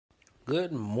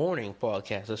Good morning,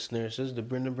 podcast listeners. This is the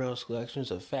Brendan Brown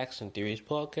Selections of Facts and Theories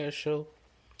podcast show.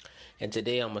 And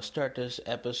today I'm going to start this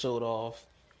episode off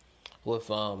with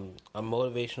a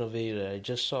motivational video that I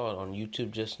just saw on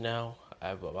YouTube just now.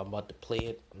 I'm about to play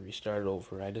it and restart it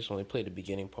over. I just only played the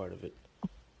beginning part of it.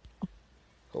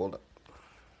 Hold up.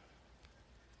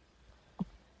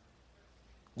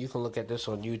 You can look at this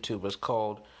on YouTube. It's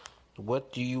called,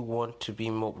 What Do You Want to Be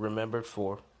Remembered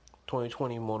For?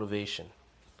 2020 Motivation.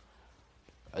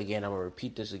 Again, I'm going to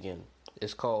repeat this again.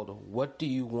 It's called, What Do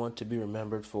You Want to Be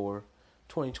Remembered For?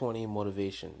 2020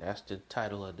 Motivation. That's the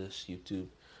title of this YouTube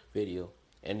video.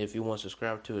 And if you want to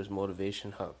subscribe to his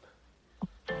Motivation Hub.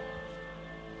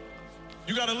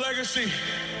 You got a legacy.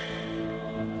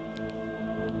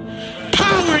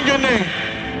 Power in your name.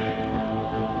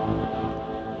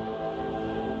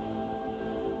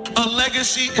 A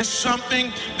legacy is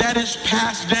something that is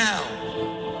passed down.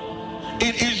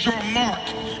 It is your mark.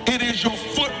 It is your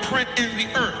footprint in the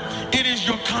earth. It is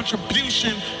your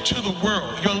contribution to the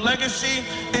world. Your legacy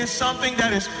is something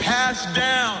that is passed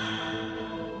down.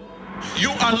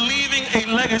 You are leaving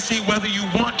a legacy whether you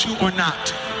want to or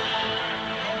not.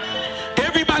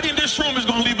 Everybody in this room is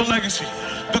going to leave a legacy.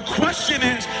 The question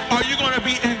is, are you going to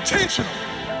be intentional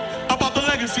about the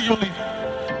legacy you're leaving?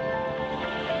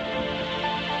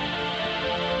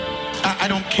 I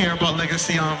don't care about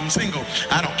legacy. I'm single.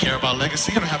 I don't care about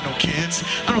legacy. I don't have no kids.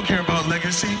 I don't care about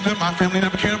legacy. My family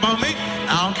never cared about me.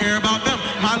 I don't care about them.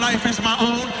 My life is my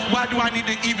own. Why do I need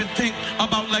to even think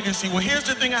about legacy? Well, here's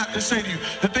the thing I have to say to you.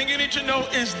 The thing you need to know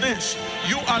is this.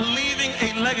 You are leaving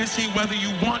a legacy whether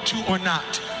you want to or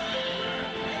not.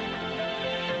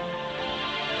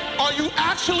 Are you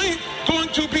actually going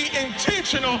to be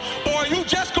intentional, or are you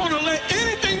just going to let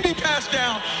anything be passed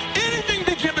down, anything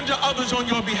be given to others on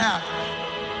your behalf?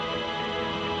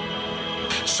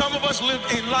 Some of us lived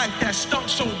a life that stunk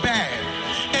so bad,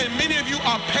 and many of you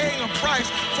are paying a price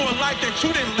for a life that you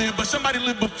didn't live, but somebody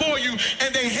lived before you, and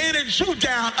they handed you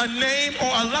down a name or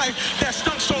a life that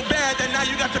stunk so bad that now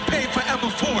you got to pay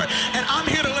forever for it. And I'm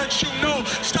here to let you know,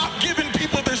 stop giving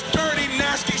people this dirty,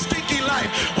 nasty, stinky life.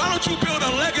 Why don't you build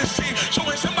a legacy so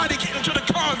when somebody gets into the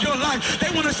car of your life,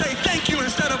 they want to say thank you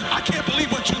instead of, I can't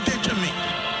believe what you did to me.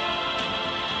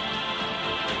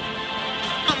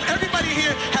 Everybody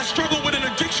here has struggled with an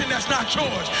addiction that's not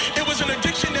yours. It was an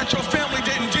addiction that your family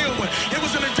didn't deal with. It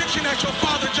was an addiction that your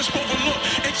father just overlooked.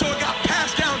 And so it got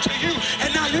passed down to you.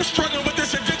 And now you're struggling with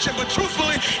this addiction. But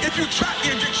truthfully, if you track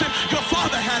the addiction, your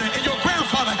father had it, and your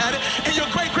grandfather had it, and your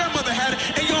great-grandmother had it,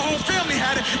 and your whole family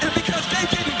had it. And because they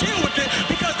didn't deal with it,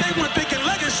 because they weren't thinking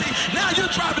legacy, now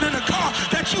you're driving in a car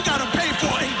that you got to pay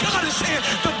for. And God is saying,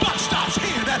 the buck stops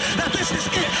here, that this is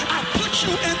it. I put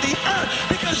you in the earth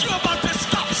because you're about to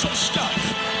stop some stuff.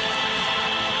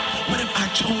 What if I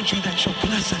told you that your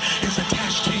blessing is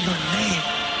attached to your name?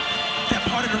 That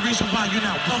part of the reason why you're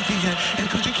not wealthy yet is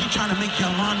because you keep trying to make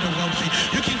Yolanda wealthy.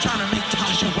 You keep trying to make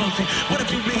Tasha wealthy. What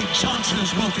if you made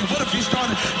Johnson's wealthy? What if you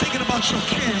started thinking about your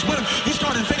kids? What if you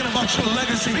started thinking about your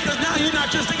legacy? Because now you're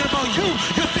not just thinking about you,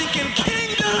 you're thinking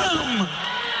kingdom.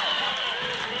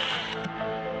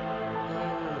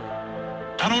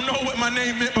 I don't know what my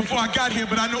name meant before I got here,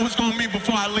 but I know it's going to mean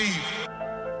before I leave.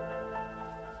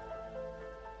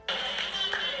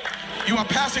 You are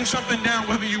passing something down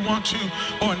whether you want to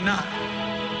or not.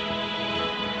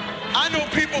 I know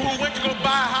people who went to go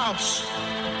buy a house.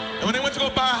 And when they went to go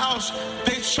buy a house,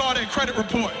 they saw their credit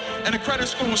report. And the credit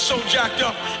score was so jacked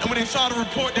up. And when they saw the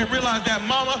report, they realized that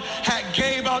mama had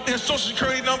gave out their social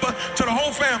security number to the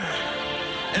whole family.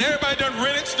 And everybody done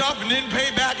rented stuff and didn't pay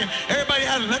back, and everybody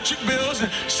had electric bills and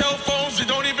cell phones that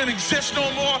don't even exist no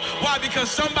more. Why?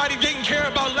 Because somebody didn't care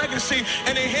about legacy,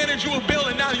 and they handed you a bill,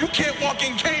 and now you can't walk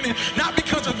in Canaan, not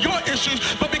because of your issues,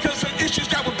 but because of issues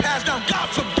that were passed down.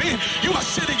 God forbid you are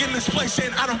sitting in this place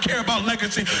saying, I don't care about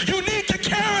legacy. You need to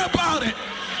care about it,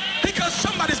 because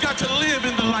somebody's got to live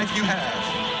in the life you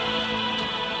have.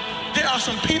 There are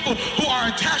some people who are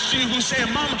attached to you who say,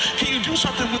 Mama, can you do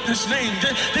something with this name?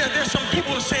 There's some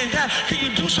people who are saying, Dad, can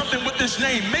you do something with this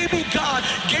name? Maybe God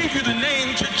gave you the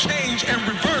name to change and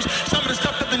reverse some of the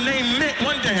stuff that the name meant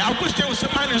one day. I wish there was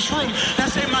somebody in this room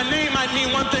that said my name might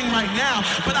mean one thing right now,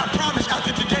 but I promise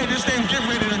after today, this name's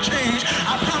getting ready to change.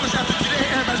 I promise after today,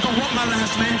 everybody's going to want my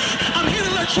last name. I'm here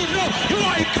to let you know you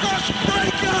are a curse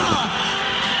breaker.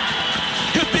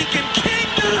 You're thinking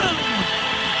kingdom.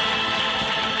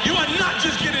 You are not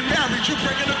just getting married, you're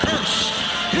breaking a curse.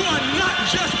 You are not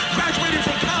just graduating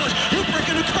from college, you're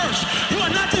breaking a curse. You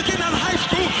are not just getting out of high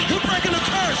school, you're breaking a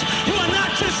curse. You are not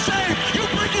just saved, you're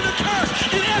breaking a curse.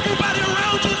 And everybody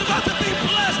around you is about to be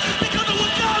blessed because of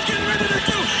what God's getting ready to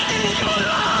do in your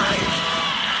life.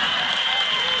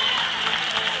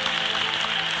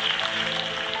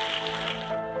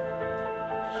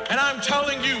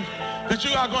 that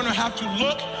you are going to have to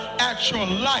look at your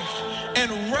life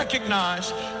and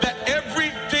recognize that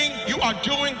everything you are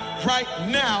doing right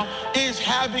now is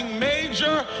having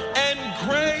major and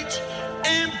great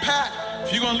impact.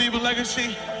 If you're going to leave a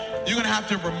legacy, you're going to have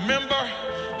to remember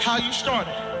how you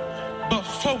started, but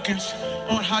focus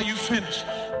on how you finish.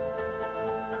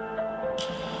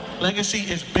 Legacy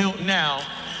is built now,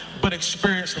 but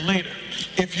experienced later.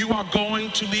 If you are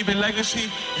going to leave a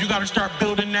legacy, you got to start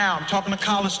building now. I'm talking to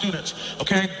college students,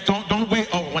 okay? Don't wait.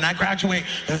 Oh, when I graduate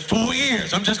in 4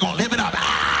 years, I'm just going to live it up.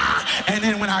 And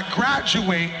then when I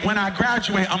graduate,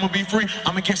 I'm going to be free.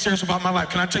 I'm going to get serious about my life.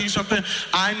 Can I tell you something?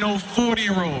 I know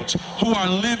 40-year-olds who are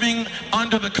living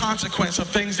under the consequence of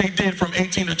things they did from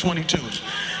 18 to 22.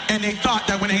 And they thought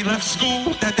that when they left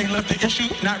school, that they left the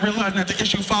issue, not realizing that the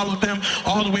issue followed them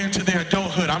all the way into their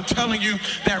adulthood. I'm telling you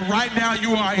that right now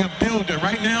you are a builder.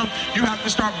 Right now, you have to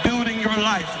start building your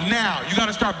life. Now, you got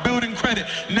to start building credit.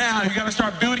 Now, you got to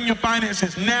start building your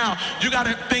finances. Now, you got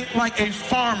to think like a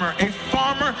farmer. A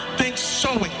farmer thinks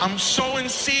sowing. I'm sowing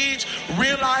seeds,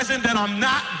 realizing that I'm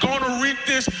not going to reap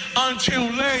this until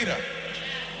later.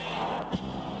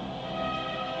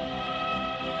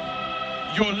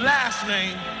 Your last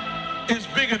name is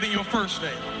bigger than your first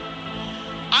name.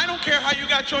 I don't care how you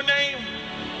got your name,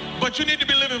 but you need to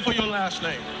be living for your last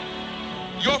name.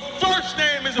 Your first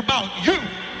name is about you,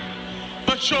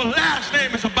 but your last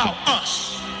name is about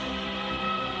us.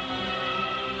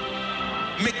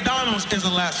 McDonald's is a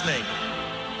last name.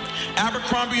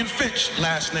 Abercrombie and Fitch,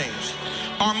 last names.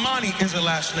 Armani is a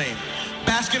last name.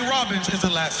 Baskin Robbins is a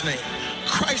last name.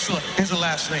 Chrysler is a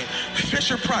last name.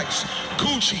 Fisher Price,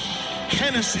 Gucci,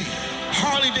 Hennessy,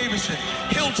 Harley Davidson,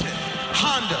 Hilton,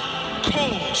 Honda,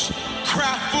 Kohl's,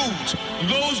 Kraft Foods,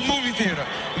 Lowe's Movie Theater,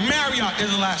 Marriott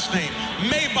is a last name,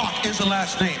 Maybach is a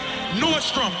last name,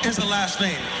 Nordstrom is a last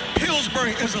name,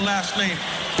 Pillsbury is a last name,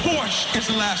 Porsche is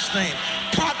a last name,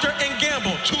 Procter &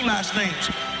 Gamble, 2 last names,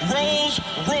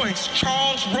 Rolls-Royce,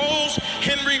 Charles Rolls,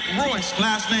 Henry Royce,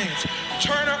 last names,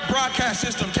 Turner Broadcast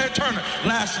System, Ted Turner,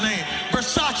 last name,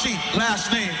 Versace,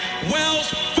 last name, Wells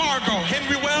Fargo,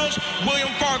 Henry Wells, William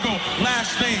Fargo,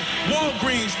 last name,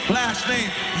 Walgreens, last name,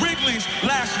 Wrigley's,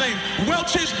 last name,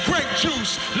 Welch's Grape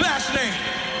Juice, last name.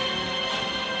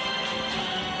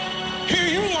 Here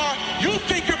you are, you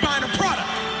think you're buying a product.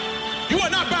 You are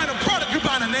not buying a product, you're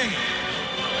buying a name.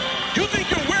 You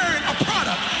think you're wearing a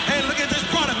product. Hey, look at this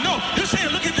product. No, you're saying,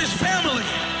 look at this family.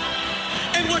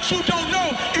 And what you don't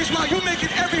know is while you're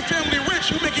making every family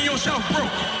rich, you're making yourself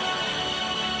broke.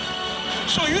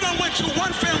 So you done went to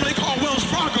one family called Wells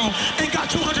Fargo and got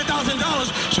 $200,000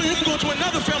 so you can go to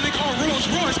another family called Rolls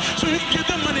Royce so you can give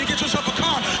them money and get yourself a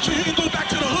car so you can go back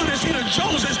to the hood and see the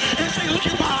Joneses and say, look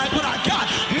at what I got.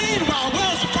 Meanwhile,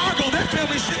 Wells Fargo, their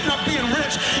family's sitting up being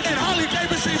rich, and Harley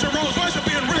Davidsons and Rolls Royce are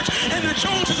being rich, and the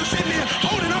Joneses are sitting there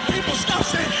holding up people's stuff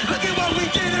saying, look at what we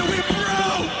did and we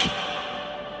broke.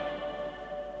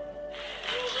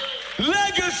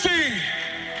 Legacy.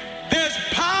 There's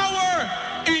power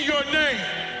in your name.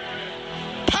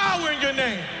 Power in your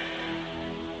name.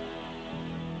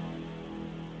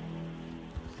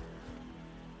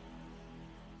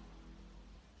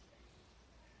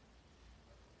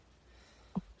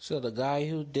 So the guy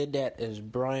who did that is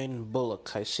Brian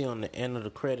Bullock. I see on the end of the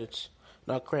credits,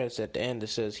 not credits, at the end it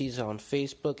says he's on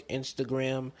Facebook,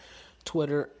 Instagram,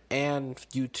 Twitter, and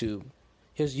YouTube.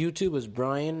 His YouTube is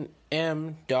Brian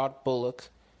M. Bullock.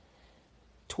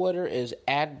 Twitter is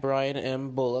at Brian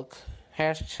M. Bullock.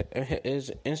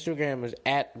 His Instagram is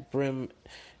at Brim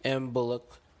M.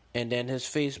 Bullock. And then his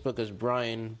Facebook is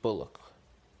Brian Bullock.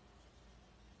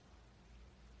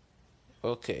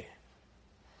 Okay.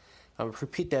 I'll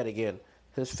repeat that again.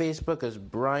 His Facebook is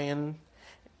Brian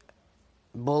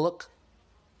Bullock.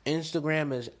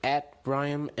 Instagram is at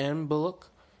Brian M. Bullock.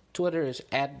 Twitter is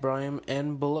at Brian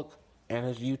M. Bullock. And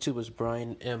his YouTube is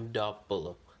Brian M.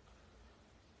 Bullock.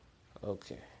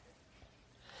 Okay.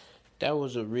 That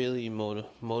was a really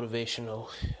motivational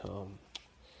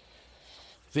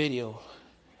video.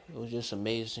 It was just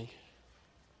amazing.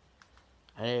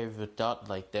 I never even thought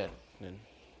like that. And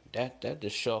that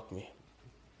just shocked me.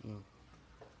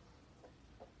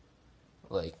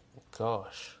 Like,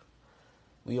 gosh.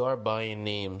 We are buying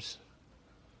names.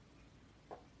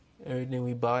 Everything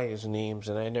we buy is names,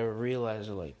 and I never realized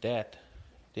it like that.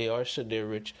 They are so they're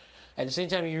rich. At the same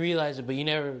time, you realize it, but you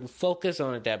never focus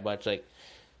on it that much. Like,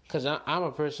 because I'm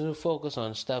a person who focuses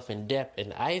on stuff in depth,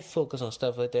 and I focus on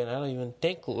stuff like that, and I don't even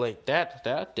think like that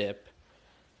depth,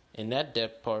 and that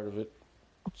depth part of it.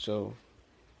 So,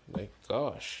 like,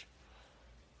 gosh.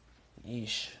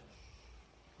 Yeesh.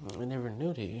 I never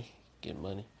knew they get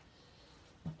money.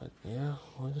 But yeah,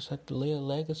 we'll just have to lay a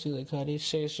legacy like how they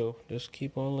say so. Just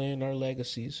keep on laying our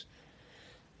legacies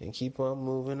and keep on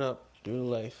moving up through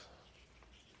life.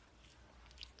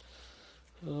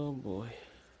 Oh boy.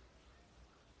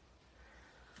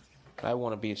 I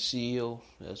want to be a CEO.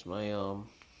 That's my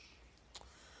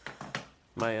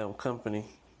company.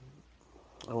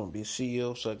 I want to be a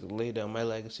CEO so I can lay down my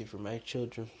legacy for my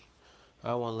children.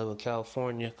 I want to live in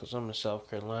California because I'm in South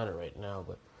Carolina right now.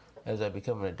 But as I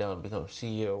become an adult and become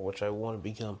CEO, which I want to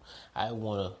become, I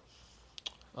want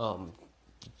to.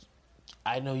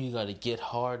 I know you got to get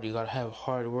hard. You got to have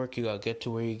hard work. You got to get to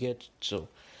where you get. So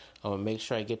I'm gonna make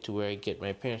sure I get to where I get.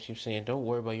 My parents keep saying, "Don't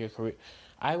worry about your career."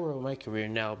 I worry about my career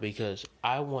now because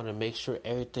I want to make sure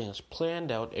everything is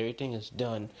planned out, everything is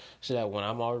done, so that when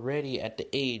I'm already at the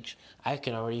age, I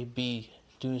can already be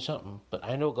doing something. But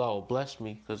I know God will bless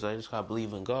me because I just gotta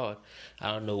believe in God.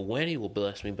 I don't know when He will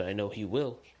bless me, but I know He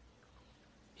will.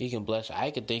 He can bless. I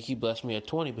could think He blessed me at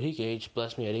 20, but He can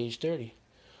bless me at age 30,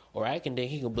 or I can think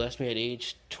He can bless me at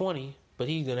age 20, but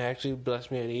He's gonna actually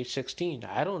bless me at age 16.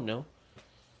 I don't know.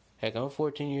 Heck, I'm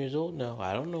 14 years old now.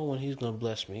 I don't know when He's gonna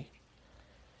bless me.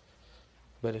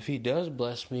 But if He does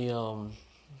bless me, well,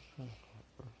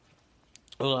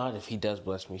 not if He does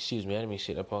bless me, excuse me, I didn't mean to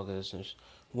say that, podcast listeners.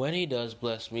 When He does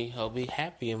bless me, I'll be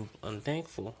happy and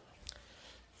thankful.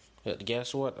 But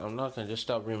guess what? I'm not going to just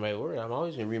stop reading my word. I'm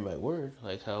always going to read my word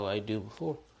like how I do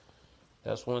before.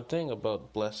 That's one thing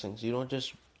about blessings. You don't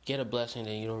just get a blessing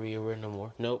and you don't read your word no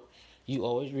more. Nope. You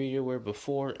always read your word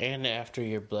before and after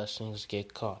your blessings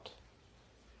get caught.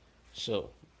 So,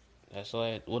 that's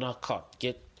all well, not caught,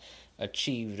 get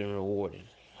achieved and rewarded.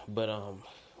 But,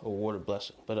 awarded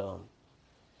blessing. But,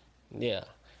 yeah.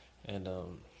 And,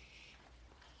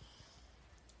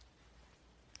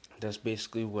 that's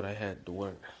basically what I had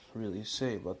to really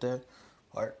say about that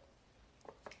part.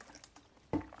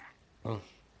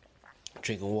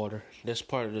 Drinking water. That's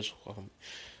part of this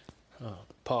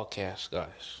podcast,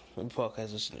 guys.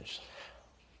 Podcast listeners.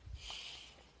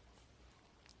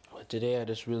 But today I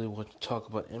just really want to talk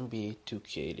about NBA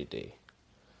 2K today.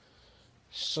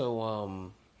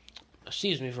 So,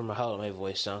 excuse me for how my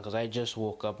voice sounds, because I just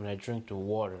woke up and I drank the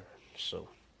water. So,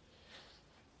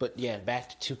 but yeah,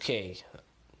 back to 2K.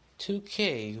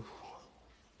 2K.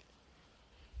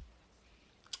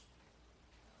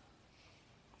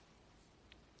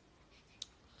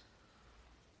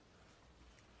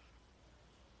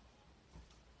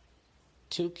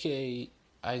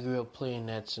 I grew up playing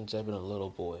that since I've been a little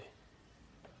boy.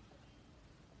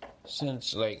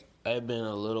 Since, like, I've been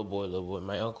a little boy.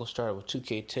 My uncle started with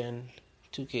 2K10,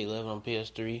 2K11 on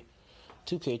PS3,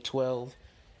 2K12,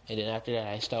 and then after that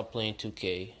I stopped playing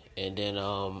 2K. And then,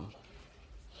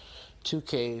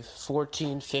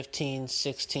 2K14, 15,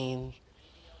 16.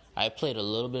 I played a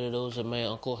little bit of those at my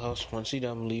uncle's house. Once he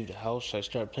done leave the house, I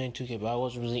started playing 2K, but I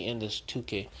wasn't really into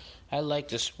 2K. I like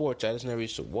the sports. I just never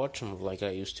used to watch them like I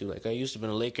used to. Like, I used to be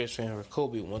a Lakers fan for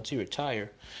Kobe. Once he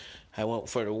retired, I went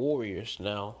for the Warriors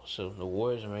now. So the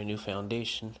Warriors are my new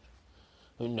foundation.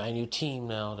 My new team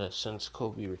now that since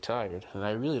Kobe retired. And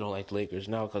I really don't like the Lakers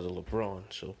now because of LeBron.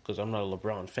 So, because I'm not a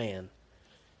LeBron fan.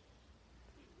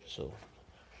 So,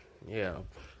 yeah.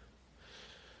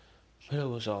 But it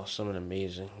was awesome and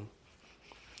amazing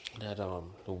that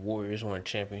the Warriors won a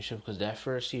championship, because that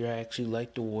first year I actually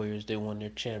liked the Warriors. They won their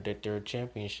third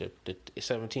championship, the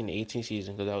 17-18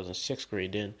 season, because I was in 6th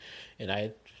grade then,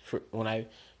 and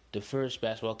the first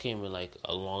basketball game in like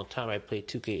a long time, I played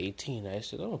 2K18. I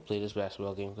said, I'm gonna play this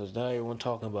basketball game because now everyone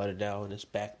talking about it now and it's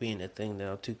back being a thing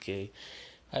now. 2K.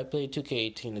 I played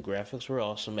 2K18. The graphics were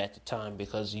awesome at the time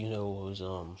because it was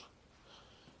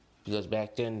because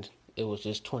back then it was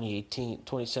just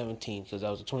 2017, because that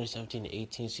was the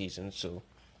 2017-18 season, so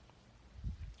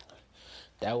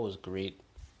that was great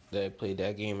that I played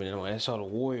that game. And then when I saw the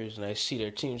Warriors and I see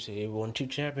their team say they won 2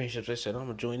 championships, I said, I'm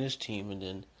going to join this team. And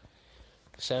then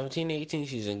 17-18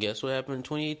 season, guess what happened in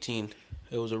 2018?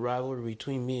 It was a rivalry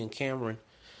between me and Cameron.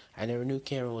 I never knew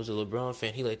Cameron was a LeBron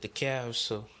fan. He liked the Cavs,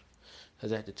 so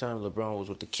because at the time LeBron was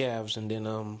with the Cavs, and then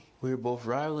we were both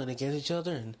rivaling against each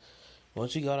other. And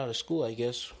once we got out of school, I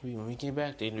guess, when we came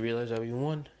back, they didn't realize that we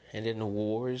won. And then the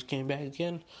Warriors came back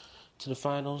again to the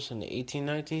finals in the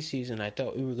 18-19 season. I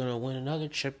thought we were going to win another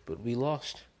chip, but we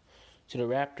lost to the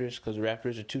Raptors because the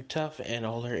Raptors are too tough, and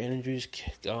all their injuries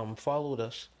followed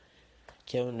us.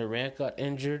 Kevin Durant got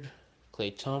injured.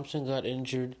 Klay Thompson got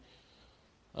injured.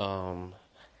 Andre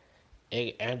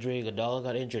Iguodala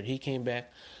got injured. He came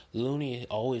back. Looney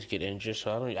always get injured,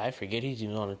 so I forget he's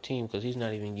even on the team because he's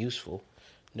not even useful.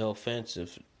 No offense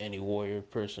if any Warrior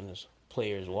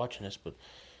player is watching this, but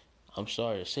I'm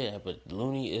sorry to say that, but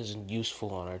Looney isn't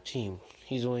useful on our team.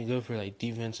 He's only good for like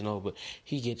defense and all, but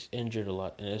he gets injured a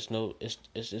lot, and it's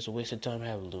a waste of time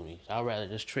having Looney. I'd rather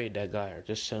just trade that guy or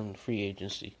just send him to free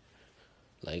agency.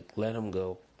 Like, let him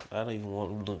go. I don't even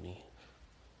want Looney.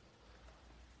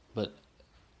 But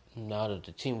now that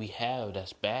the team we have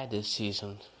that's bad this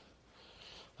season,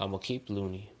 I'm gonna keep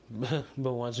Looney. But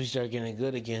once we start getting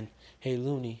good again, hey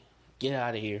Looney, get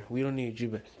out of here. We don't need you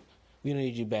back. We don't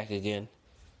need you back again.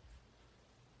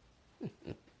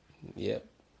 Yep.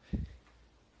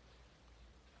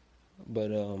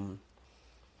 But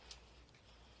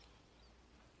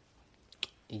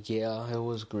yeah, it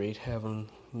was great having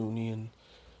Looney and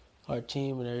our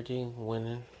team and everything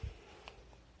winning.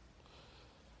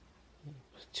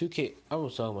 2K, I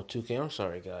was talking about 2K. I'm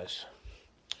sorry, guys.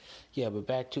 Yeah, but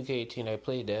back 2K18, I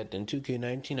played that. Then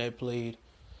 2K19, I played.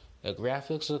 The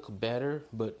graphics look better,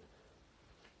 but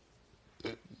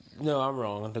no, I'm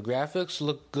wrong. The graphics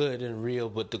look good and real,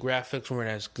 but the graphics weren't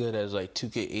as good as like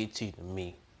 2K18 to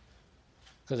me.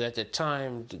 Because at the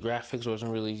time, the graphics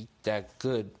wasn't really that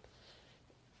good.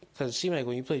 Because it seemed like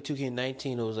when you played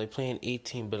 2K19, it was like playing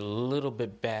 18, but a little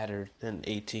bit better than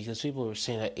 18. Because people were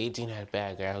saying that 18 had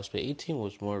bad graphics, but 18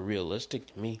 was more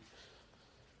realistic to me.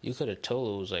 You could have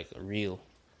told it was like a real.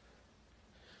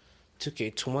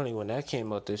 2K20, when that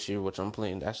came out this year, which I'm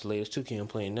playing, that's the latest 2K I'm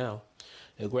playing now.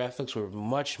 The graphics were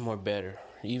much more better,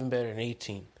 even better than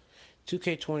 18.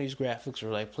 2K20's graphics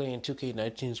were like playing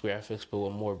 2K19's graphics, but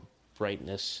with more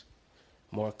brightness,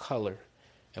 more color.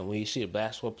 And when you see the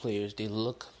basketball players, they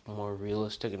look more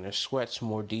realistic and their sweat's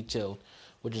more detailed,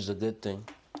 which is a good thing.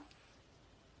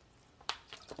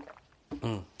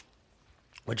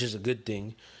 Which is a good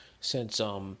thing, since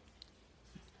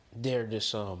they're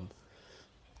just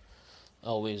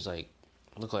always like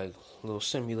look like little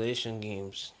simulation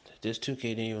games. This 2K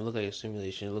didn't even look like a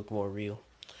simulation; it looked more real.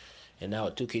 And now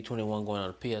with 2K21 going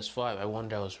on PS5, I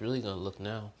wonder how it's really gonna look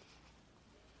now.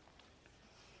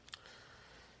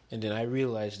 And then I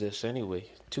realized this anyway.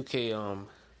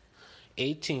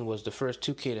 2K18 was the first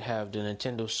 2K to have the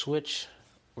Nintendo Switch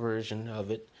version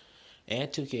of it, and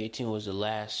 2K18 was the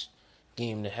last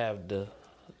game to have the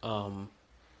not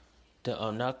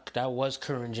that was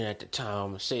current gen at the time. I'm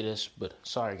gonna say this, but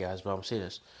sorry guys, but I'm gonna say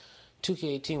this.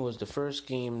 2K18 was the first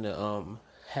game to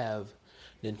have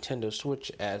Nintendo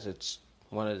Switch as its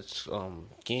one of its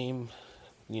games,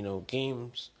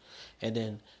 and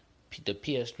then the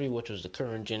PS3, which was the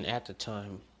current gen at the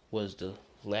time, was the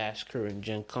last current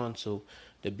gen console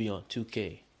to be on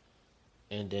 2K.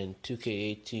 And then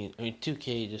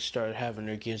 2K just started having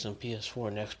their games on PS4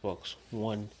 and Xbox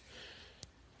One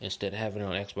instead of having it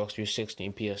on Xbox 360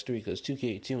 and PS3, because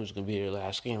 2K18 was going to be their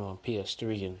last game on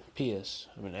PS3 and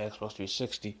Xbox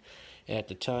 360. And at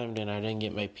the time, then I didn't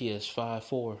get my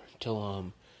PS4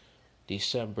 till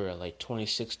December like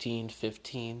 2016,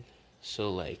 15.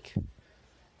 So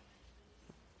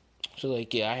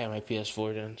yeah, I had my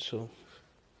PS4 then. So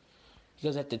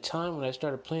because at the time when I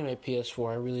started playing my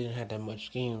PS4, I really didn't have that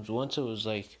much games. Once it was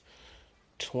like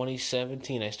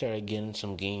 2017, I started getting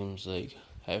some games. Like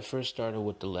I first started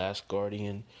with The Last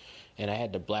Guardian, and I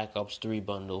had the Black Ops 3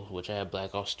 bundle, which I had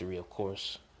Black Ops 3, of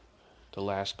course. The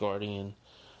Last Guardian.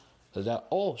 I got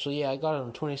it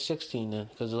in 2016 then,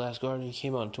 because The Last Guardian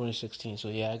came out in 2016. So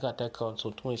yeah, I got that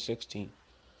console in 2016.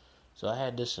 So I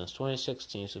had this since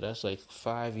 2016, so that's like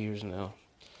 5 years now.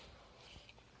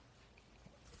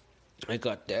 I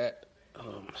got that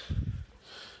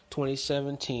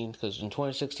 2017, because in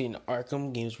 2016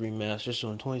 Arkham games remastered,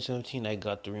 so in 2017 I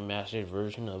got the remastered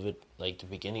version of it, like the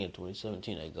beginning of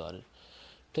 2017 I got it.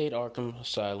 Played Arkham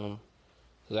Asylum,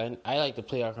 because I like to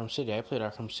play Arkham City. I played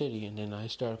Arkham City, and then I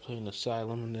started playing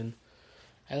Asylum, and then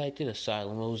I liked it.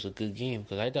 Asylum, it was a good game,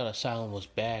 because I thought Asylum was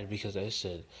bad, because I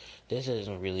said, this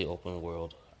isn't really open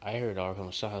world. I heard Arkham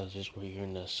Asylum is just where you're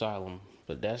in the asylum,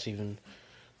 but that's even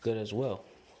good as well.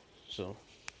 So,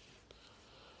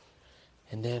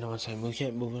 and then once I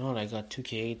kept moving on, I got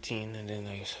 2K18, and then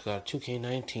I got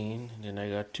 2K19, and then I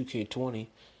got 2K20,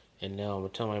 and now I'm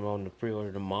going to tell my mom to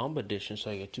pre-order the Mamba edition,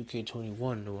 so I get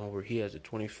 2K21, the one where he has a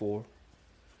 24,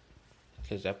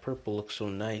 because that purple looks so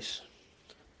nice.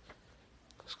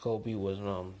 Because Kobe was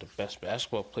the best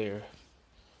basketball player.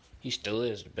 He still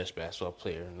is the best basketball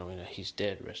player, knowing that he's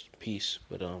dead, rest in peace,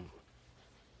 but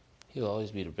he'll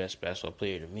always be the best basketball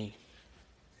player to me,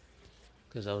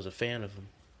 because I was a fan of him.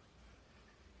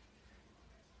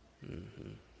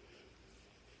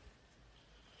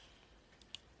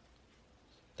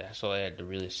 That's all I had to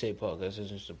really say, Paul, because it's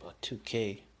just about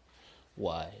 2K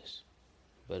wise.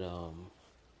 But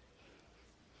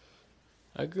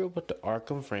I grew up with the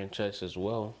Arkham franchise as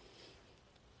well.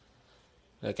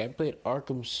 Like, I played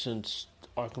Arkham since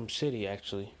Arkham City,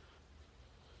 actually.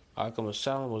 Arkham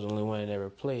Asylum was the only one I never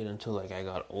played until, like, I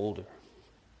got older.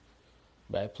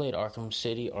 But I played Arkham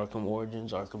City, Arkham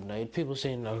Origins, Arkham Knight. People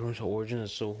saying Arkham Origins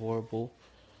is so horrible.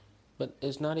 But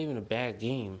it's not even a bad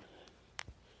game.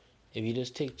 If you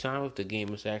just take time with the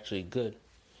game, it's actually good.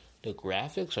 The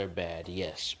graphics are bad,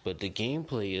 yes, but the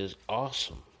gameplay is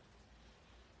awesome.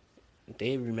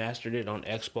 They remastered it on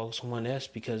Xbox One S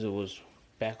because it was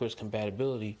backwards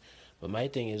compatibility. But my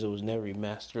thing is, it was never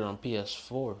remastered on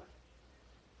PS4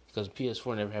 because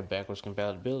PS4 never had backwards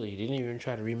compatibility. They didn't even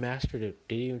try to remaster it.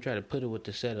 They didn't even try to put it with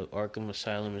the set of Arkham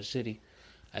Asylum and City.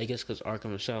 I guess because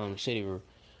Arkham Asylum and City were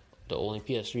the only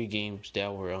PS3 games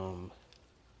that were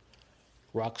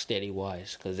Rocksteady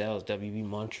wise, because that was WB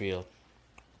Montreal.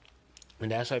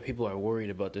 And that's why people are worried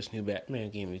about this new Batman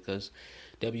game, because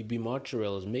WB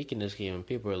Montreal is making this game, and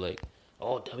people are like,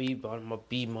 "Oh,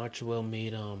 WB Montreal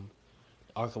made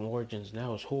Arkham Origins,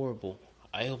 now it's horrible.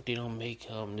 I hope they don't make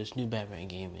this new Batman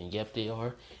game." And yep, they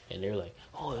are. And they're like,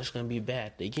 "Oh, it's gonna be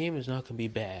bad." The game is not gonna be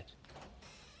bad.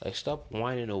 Like, stop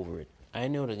whining over it. I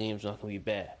know the game's not gonna be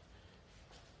bad.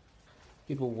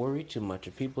 People worry too much.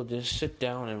 If people just sit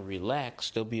down and relax,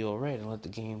 they'll be alright and let the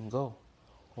game go,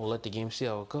 or let the game see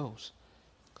how it goes.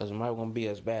 Because it might won't be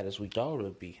as bad as we thought it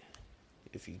would be.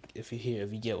 If you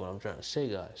get what I'm trying to say,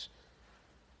 guys.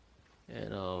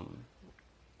 And I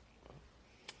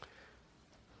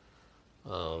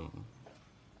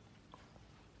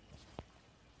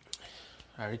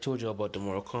already told you about the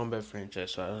Mortal Kombat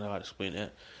franchise, so I don't know how to explain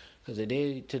that. Because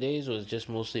today's was just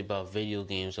mostly about video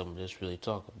games. I'm just really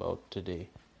talking about today.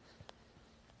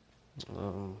 I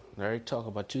already talked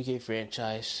about 2K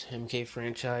franchise, MK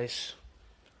franchise,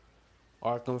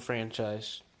 Arkham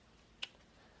franchise,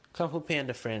 Kung Fu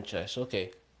Panda franchise.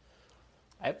 Okay,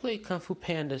 I played Kung Fu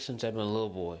Panda since I've been a little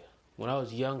boy. When I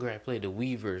was younger, I played the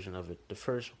Wii version of it, the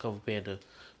first Kung Fu Panda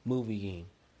movie game,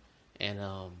 and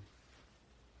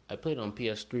I played on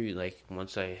PS3. Like,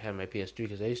 once I had my PS3,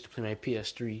 because I used to play my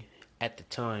PS3 at the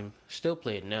time. Still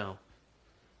play it now.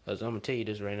 Because I'm gonna tell you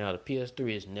this right now, the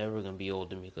PS3 is never gonna be old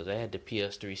to me, because I had the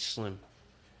PS3 Slim.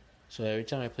 So every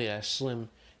time I played that Slim,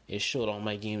 it showed all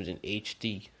my games in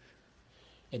HD.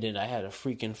 And then I have a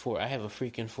freaking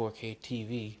 4K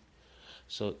TV.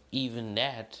 So even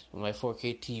that, my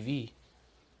 4K TV,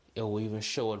 it will even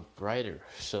show it brighter.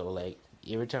 So, like,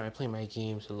 every time I play my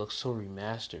games, it looks so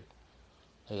remastered.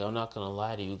 Like, I'm not gonna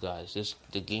lie to you guys,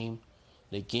 the game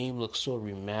looks so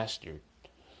remastered.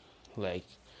 Like,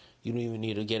 you don't even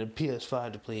need to get a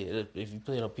PS5 to play it. If you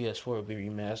play it on PS4, it'll be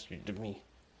remastered to me.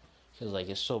 Because, like,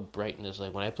 it's so bright, and it's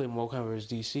like, when I played Mortal Kombat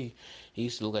vs. DC, it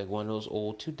used to look like one of those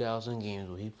old 2000 games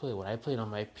when I played on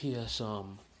my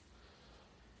PS4,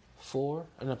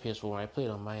 not PS4, when I played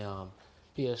on my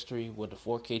PS3 with the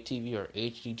 4K TV or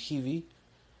HD TV,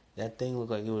 that thing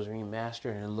looked like it was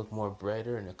remastered, and it looked more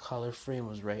brighter, and the color frame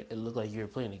was right. It looked like you were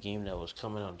playing a game that was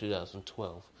coming out in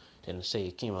 2012. Than to say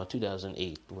it came out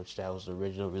 2008, which that was the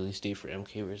original release date for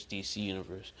MK vs. DC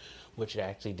Universe, which it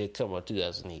actually did come out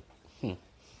 2008.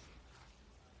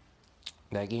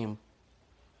 That game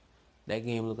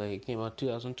looked like it came out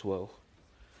 2012.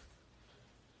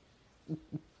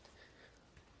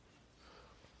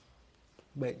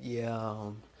 But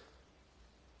yeah,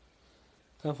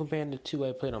 Kung Fu Panda 2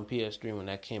 I played on PS3 when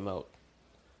that came out.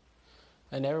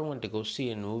 I never went to go see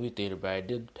it in the movie theater, but I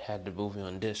did have the movie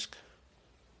on disc.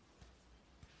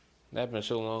 That happened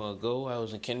so long ago. I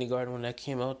was in kindergarten when that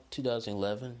came out,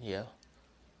 2011. Yeah,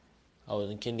 I was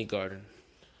in kindergarten.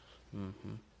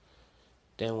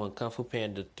 Then when Kung Fu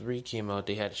Panda 3 came out,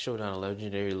 they had Showdown of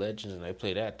Legendary Legends, and I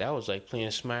played that. That was like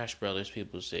playing Smash Brothers,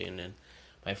 people say. And then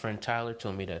my friend Tyler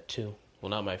told me that too. Well,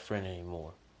 not my friend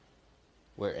anymore.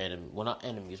 We're not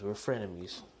enemies. We're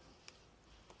frenemies.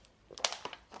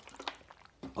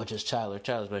 Which is Tyler.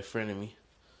 Tyler's my frenemy.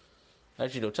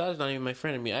 Actually, no, Tyler's not even my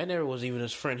frenemy. I never was even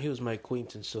his friend. He was my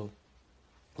acquaintance. So,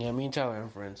 yeah, me and Tyler are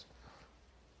friends.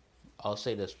 I'll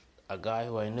say this. A guy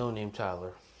who I know named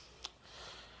Tyler,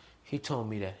 he told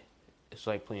me that it's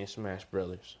like playing Smash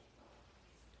Brothers.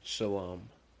 So,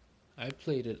 I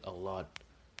played it a lot.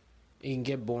 It can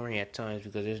get boring at times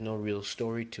because there's no real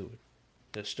story to it.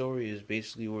 The story is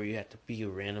basically where you have to be a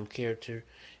random character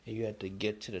and you have to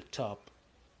get to the top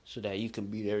so that you can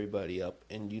beat everybody up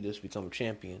and you just become a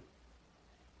champion.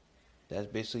 That's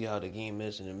basically how the game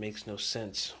is, and it makes no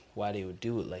sense why they would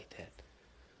do it like that.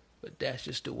 But that's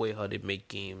just the way how they make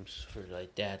games for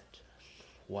like that.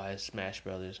 Why Smash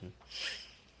Brothers? And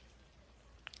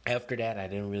after that,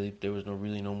 there was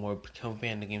no more Kung Fu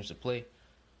Panda games to play,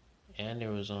 and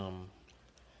there was Kung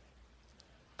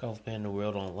Fu Panda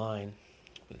World Online.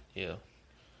 But yeah,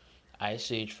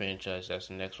 Ice Age franchise. That's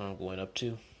the next one I'm going up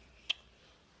to.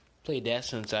 Played that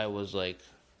since I was like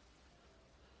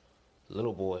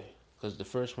little boy, because the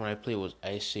first one I played was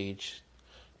Ice Age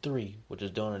 3, which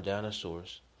is Dawn of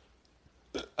Dinosaurs.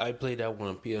 I played that one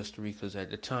on PS3 because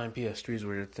at the time PS3s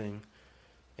were the thing,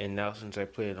 and now since I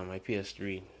played it on my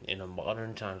PS3 in the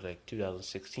modern times, like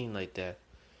 2016, like that,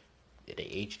 the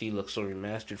HD looks so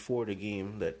remastered for the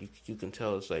game that you can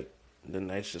tell it's like the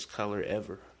nicest color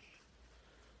ever.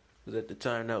 Because at the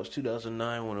time, that was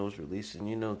 2009 when it was released,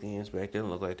 and games back then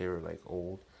looked like they were like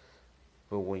old.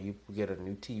 But when you get a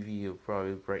new TV, it'll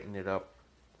probably brighten it up,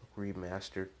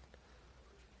 remastered.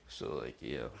 So like,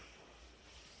 yeah.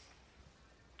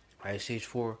 Ice Age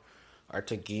 4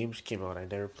 Arctic Games came out. I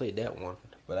never played that one,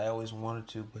 but I always wanted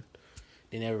to, but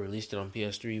they never released it on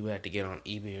PS3. You had to get on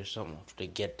eBay or something to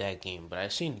get that game. But I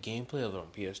seen the gameplay of it on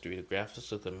PS3. The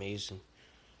graphics look amazing.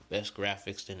 Best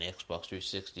graphics than Xbox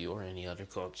 360 or any other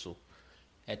console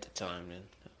at the time.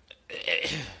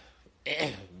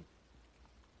 Then,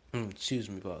 excuse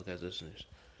me, podcast listeners.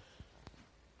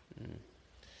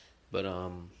 But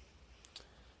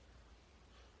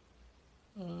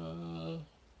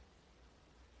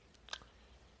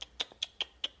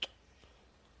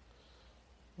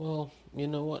well, you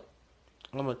know what?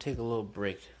 I'm gonna take a little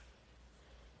break.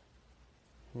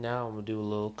 Now I'm gonna do a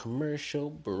little commercial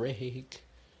break.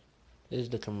 This is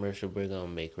the commercial break I'm gonna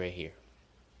make right here.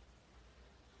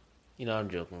 I'm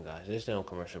joking, guys. There's no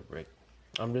commercial break.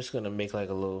 I'm just gonna make like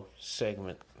a little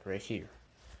segment right here.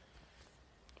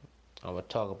 I'm gonna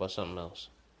talk about something else.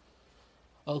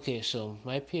 Okay, so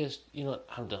my PS,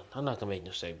 I'm done. I'm not gonna make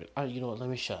no segment. Let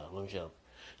me shut up.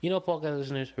 Podcast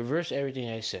listeners, reverse everything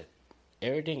I said.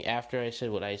 Everything after I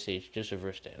said what Ice Age, just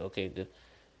reverse that. Okay,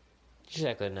 just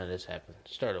act like none of this happened.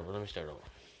 Start over. Let me start over.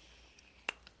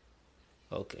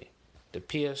 Okay, the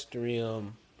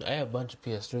PS3. I have a bunch of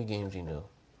PS3 games.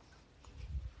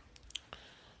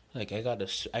 Like I got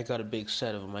a big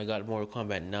set of them. I got Mortal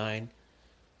Kombat 9.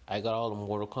 I got all the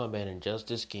Mortal Kombat and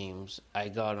Injustice games. I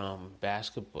got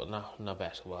basketball. No, not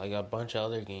basketball. I got a bunch of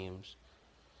other games.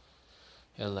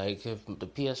 And like if the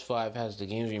PS5 has the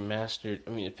games remastered,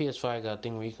 the PS5 got a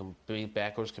thing where you can be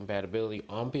backwards compatibility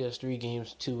on PS3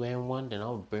 games 2 and 1. Then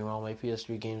I'll bring all my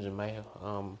PS3 games in my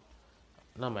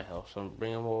not my house. I'm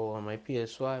bring them all on my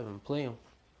PS5 and play them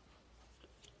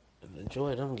and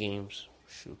enjoy them games.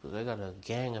 Shoot, because I got a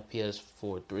gang of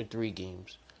PS4 3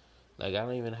 games. Like I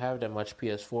don't even have that much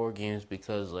PS4 games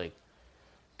because like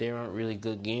there aren't really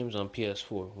good games on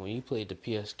PS4. When you played the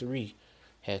PS3,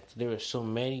 heck, there were so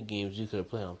many games you could have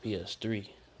played on PS3.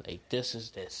 Like this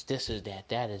is this is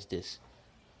that is this.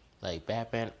 Like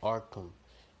Batman Arkham,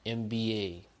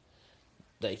 NBA.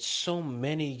 Like so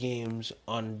many games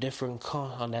on different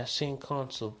on that same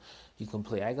console you can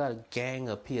play. I got a gang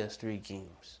of PS3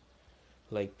 games.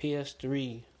 Like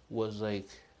PS3 was like,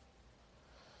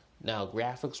 now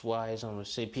graphics wise I'm gonna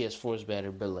say PS4 is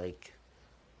better, but like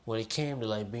when it came to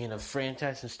like being a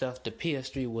franchise and stuff, the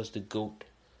PS3 was the GOAT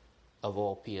of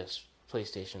all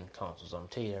PlayStation consoles. I'm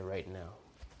telling you that right now.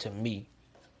 To me,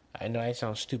 I know I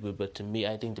sound stupid, but to me,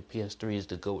 I think the PS3 is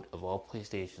the GOAT of all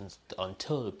PlayStations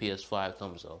until the PS5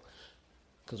 comes out.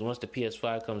 Because once the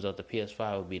PS5 comes out, the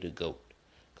PS5 will be the GOAT.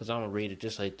 Because I'm gonna rate it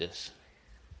just like this.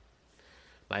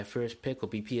 My first pick will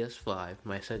be PS5.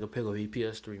 My second pick will be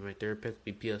PS3. My third pick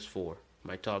will be PS4.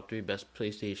 My top 3 best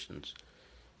PlayStations.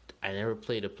 I never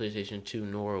played a PlayStation 2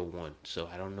 nor a 1, so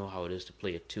I don't know how it is to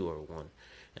play a 2 or a 1.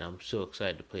 And I'm so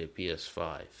excited to play a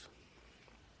PS5.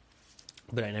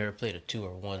 But I never played a 2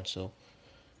 or 1, so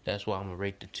that's why I'm going to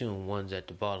rate the 2 and 1s at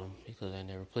the bottom, because I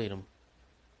never played them.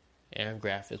 And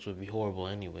graphics would be horrible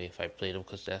anyway if I played them,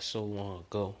 because that's so long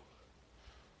ago.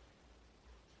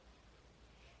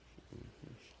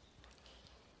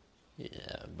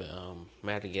 Yeah, but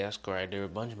Madagascar, there were a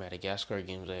bunch of Madagascar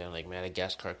games I had, like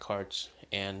Madagascar Karts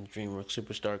and DreamWorks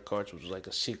Superstar Karts, which was like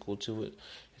a sequel to it,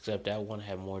 except that one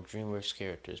had more DreamWorks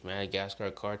characters. Madagascar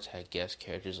Karts had guest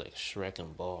characters like Shrek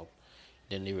and Bob.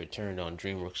 Then they returned on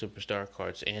DreamWorks Superstar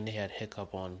Karts, and they had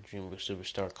Hiccup on DreamWorks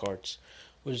Superstar Karts,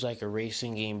 which is like a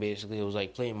racing game basically. It was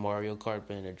like playing Mario Kart,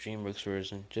 but in a DreamWorks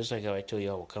version, just like how I told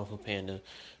y'all with Kung Fu Panda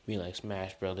being like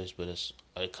Smash Brothers, but it's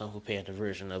a Kung Fu Panda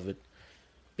version of it.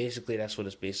 Basically, that's what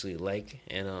it's basically like,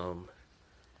 and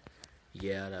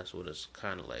yeah, that's what it's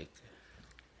kind of like.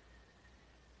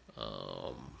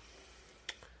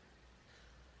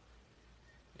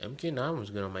 MK9 was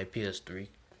good on my PS3.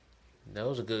 That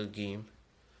was a good game.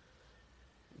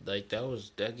 Like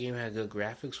that game had good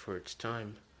graphics for its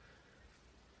time.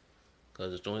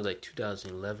 Cause it's only like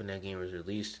 2011 that game was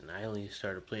released, and I only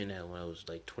started playing that when I was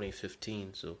like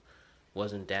 2015, so it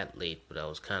wasn't that late, but I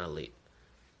was kind of late.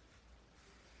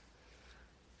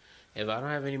 If I don't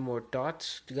have any more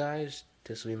thoughts, guys,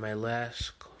 this will be my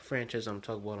last franchise I'm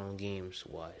talking about on games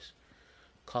wise.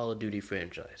 Call of Duty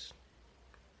franchise.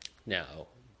 Now,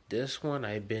 this one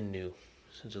I've been new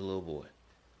since a little boy.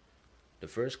 The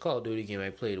first Call of Duty game I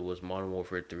played was Modern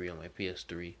Warfare 3 on my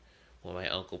PS3 when my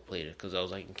uncle played it, because I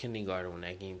was like in kindergarten when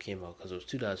that game came out, because it was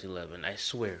 2011. I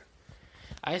swear,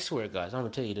 guys, I'm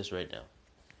going to tell you this right now.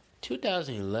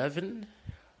 2011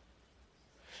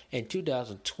 and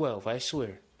 2012, I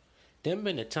swear. Them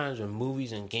been the times when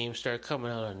movies and games start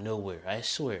coming out of nowhere, I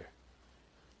swear.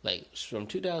 Like, from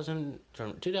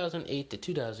 2008 to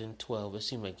 2012, it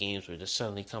seemed like games were just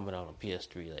suddenly coming out on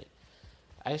PS3. Like,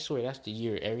 I swear that's the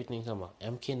year everything come out.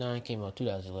 MK9 came out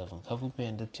 2011. Kung Fu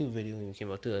Panda 2 video game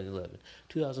came out 2011.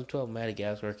 2012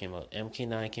 Madagascar came out.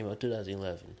 MK9 came out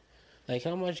 2011. Like,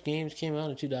 how much games came out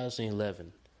in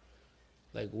 2011?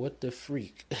 Like, what the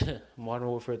freak? Modern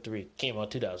Warfare 3 came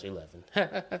out 2011.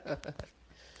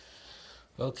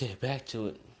 Okay, back to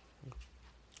it.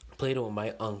 Played it with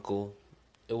my uncle.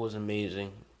 It was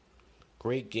amazing.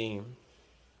 Great game.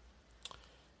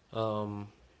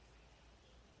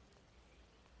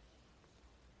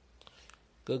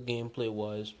 Good gameplay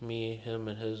wise. Me, him,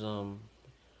 and his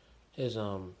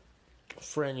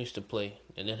friend used to play,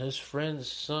 and then his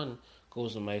friend's son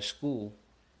goes to my school.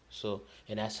 So,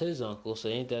 and that's his uncle. So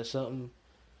ain't that something?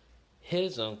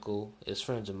 His uncle is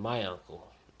friends with my uncle,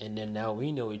 and then now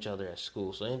we know each other at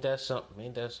school. So ain't that something?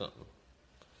 Ain't that something?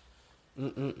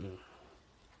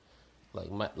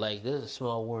 Like this is a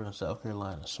small world in South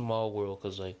Carolina. Small world,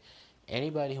 cause like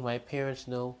anybody who my parents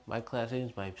know, my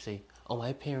classmates might say, "Oh,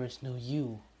 my parents know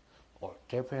you," or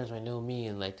their parents might know me,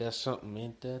 and like that's something,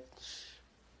 ain't that?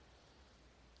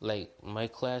 Like my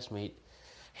classmate,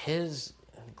 his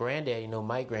granddaddy know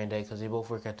my granddad because they both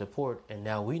work at the port, and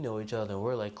now we know each other and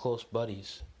we're like close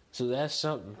buddies. So that's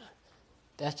something.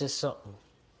 That's just something.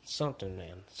 Something,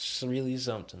 man. It's really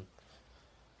something.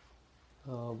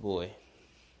 Oh boy.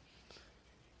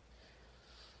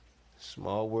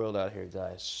 Small world out here,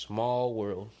 guys. Small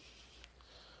world.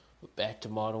 Back to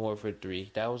Modern Warfare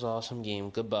 3. That was an awesome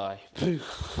game. Goodbye.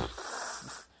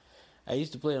 I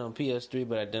used to play it on PS3,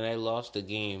 but then I lost the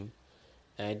game.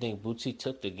 And I think Bootsy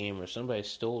took the game or somebody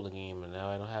stole the game, and now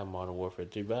I don't have Modern Warfare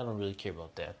 3, but I don't really care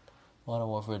about that. Modern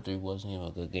Warfare 3 wasn't even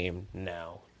a good game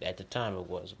now. At the time it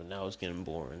was, but now it's getting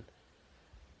boring.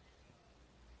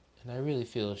 And I really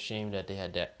feel ashamed that they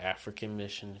had that African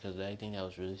mission, because I think that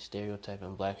was really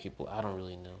stereotyping black people. I don't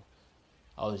really know.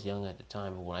 I was young at the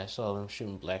time, but when I saw them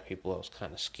shooting black people, I was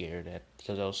kind of scared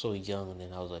because I was so young, and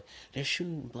then I was like, they're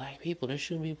shooting black people. They're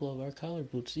shooting people of our color,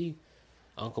 Bootsy.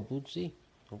 Uncle Bootsy.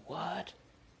 What?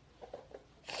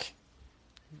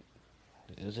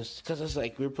 It was just because it's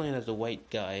like we were playing as a white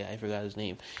guy, I forgot his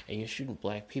name, and you're shooting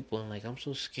black people, and like I'm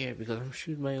so scared because I'm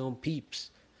shooting my own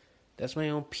peeps. That's my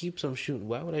own peeps I'm shooting.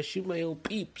 Why would I shoot my own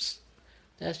peeps?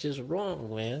 That's just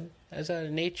wrong, man. That's out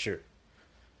of nature.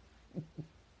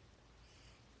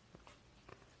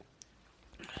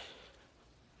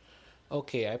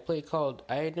 Okay, I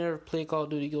never played Call of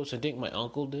Duty Ghosts. I think my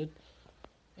uncle did,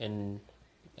 and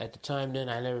at the time then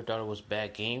I never thought it was a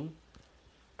bad game.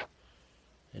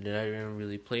 And then I didn't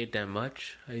really play it that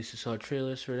much. I used to saw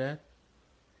trailers for that.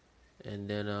 And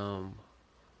then,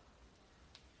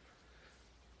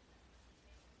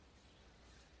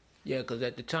 yeah, because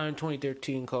at the time,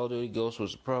 2013, Call of Duty Ghosts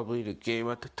was probably the game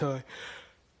at the time.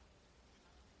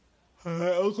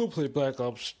 I also played Black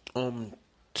Ops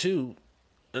 2,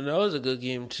 and that was a good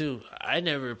game too. I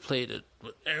never played it,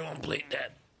 but everyone played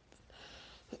that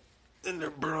in their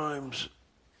primes.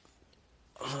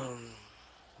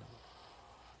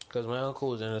 Because my uncle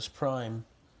was in his prime.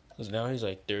 Because now he's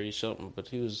like 30 something, but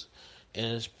he was in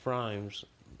his primes.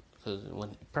 Because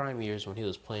when prime years when he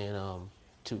was playing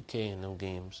 2K in them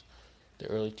games, the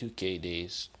early 2K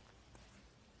days.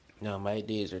 Now my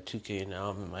days are 2K, and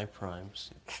now I'm in my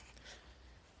primes.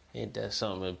 Ain't that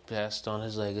something that passed on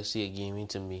his legacy of gaming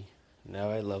to me?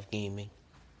 Now I love gaming.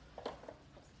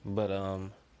 But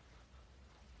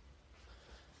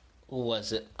what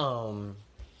was it?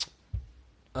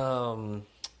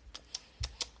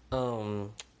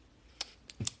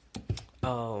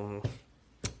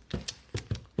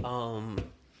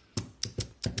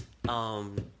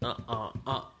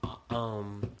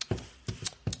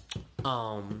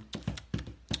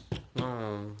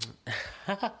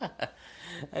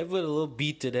 I put a little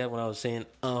beat to that when I was saying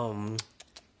let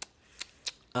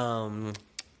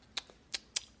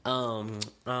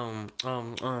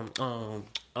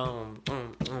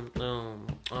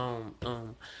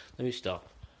me stop.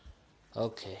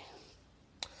 Okay.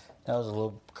 That was a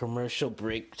little commercial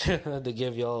break to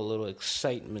give y'all a little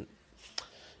excitement.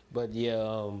 But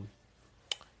yeah,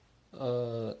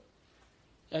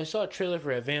 I saw a trailer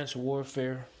for Advanced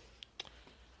Warfare.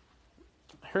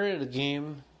 Heard of the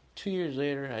game. 2 years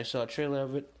later, I saw a trailer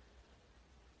of it,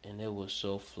 and it was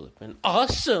so flippin'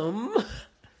 awesome.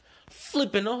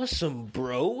 Flippin' awesome,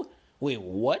 bro. Wait,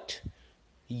 what?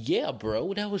 Yeah,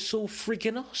 bro, that was so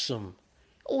freaking awesome.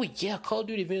 Oh yeah, Call of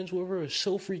Duty Advanced Warfare is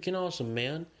so freaking awesome,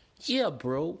 man. Yeah,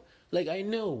 bro. Like, I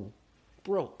know.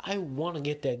 Bro, I want to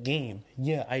get that game.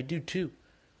 Yeah, I do too.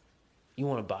 You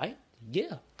want to buy it?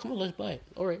 Yeah. Come on, let's buy it.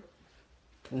 All right.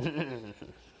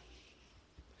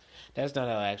 That's not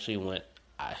how it actually went.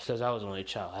 Because I was only a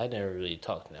child. I never really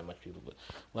talked to that much people. But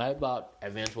when I bought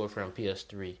Advanced Warfare on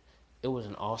PS3, it was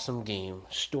an awesome game.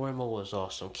 Story mode was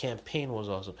awesome. Campaign was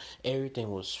awesome.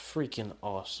 Everything was freaking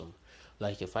awesome.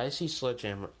 Like, if I see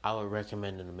Sledgehammer, I would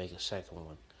recommend them to make a second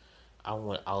one.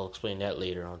 I'll explain that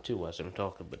later on too as I'm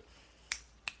talking. But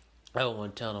I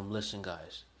want to tell them, listen,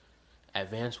 guys,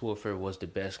 Advanced Warfare was the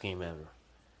best game ever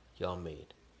y'all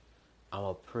made. I'm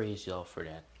gonna praise y'all for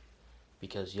that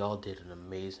because y'all did an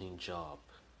amazing job.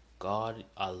 God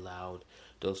allowed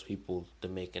those people to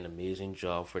make an amazing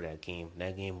job for that game.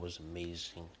 That game was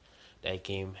amazing. That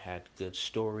game had good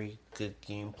story, good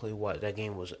gameplay. That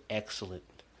game was excellent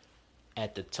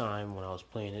at the time when I was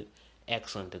playing it.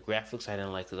 Excellent. The graphics I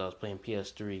didn't like because I was playing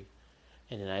PS3.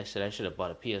 And then I said I should have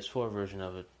bought a PS4 version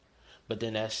of it. But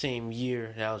then that same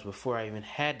year, that was before I even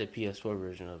had the PS4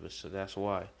 version of it. So that's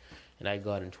why. And I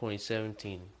got in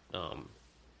 2017,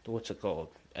 what's it called?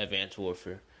 Advanced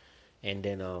Warfare. And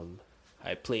then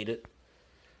I played it.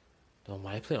 When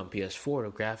I played on PS4,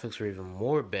 the graphics were even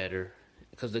more better.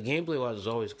 Because the gameplay was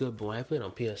always good, but when I played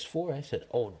on PS4, I said,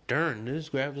 oh darn, this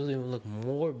graphics even look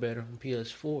more better on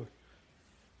PS4.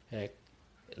 Heck,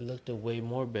 it looked way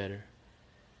more better.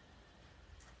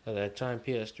 At that time,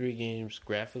 PS3 games,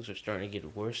 graphics were starting to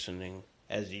get worsening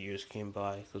as the years came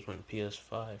by. Because when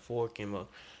PS4 came out,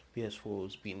 PS4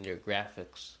 was beating their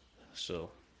graphics. So,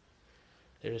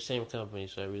 they're the same company,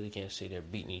 so I really can't say they're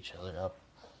beating each other up.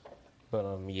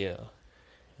 But, yeah.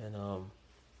 And,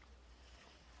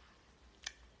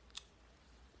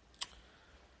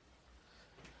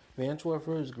 Advanced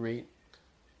Warfare is great.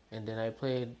 And then I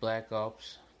played Black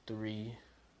Ops 3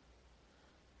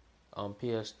 on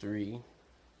PS3.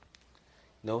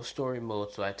 No story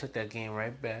mode, so I took that game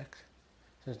right back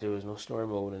since there was no story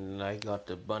mode, and then I got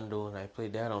the bundle and I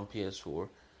played that on PS4.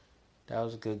 That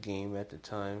was a good game at the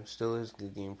time. Still is a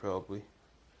good game, probably.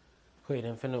 Played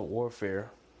Infinite Warfare.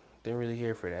 Didn't really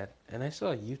care for that. And I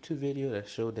saw a YouTube video that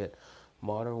showed that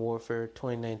Modern Warfare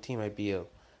 2019 might be a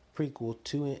prequel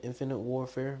to Infinite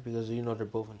Warfare because, you know, they're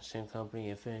both in the same company,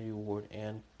 Infinity Ward,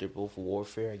 and they're both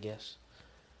Warfare, I guess.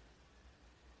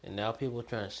 And now people are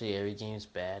trying to say every game's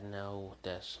bad now.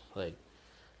 That's like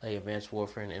Advanced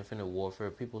Warfare and Infinite Warfare.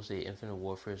 People say Infinite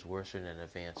Warfare is worse than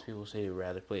Advanced. People say they'd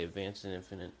rather play Advanced than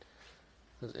Infinite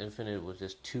because Infinite was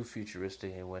just too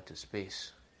futuristic and went to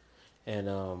space. And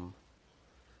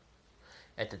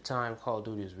at the time, Call of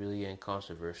Duty was really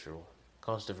controversial.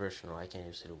 I can't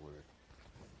even say the word.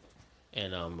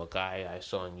 And a guy I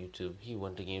saw on YouTube, he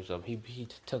went to GameStop. He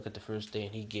took it the first day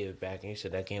and he gave it back. And he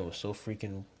said that game was so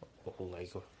freaking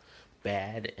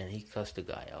bad, and he cussed the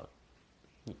guy out.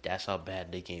 That's how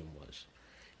bad the game was.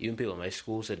 Even people in my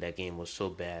school said that game was so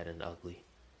bad and ugly.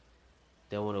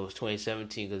 Then when it was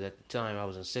 2017, because at the time I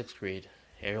was in 6th grade,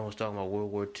 everyone was talking about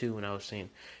World War II, and I was saying,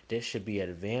 this should be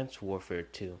Advanced Warfare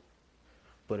 2.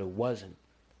 But it wasn't.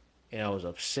 And I was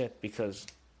upset because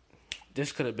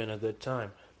this could have been a good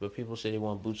time. But people say they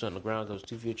want boots on the ground because it's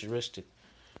too futuristic.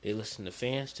 They listen to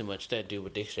fans too much. That do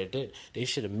what they should have did. They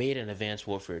should have made an Advanced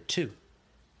Warfare 2.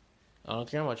 I don't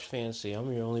care how much fans say.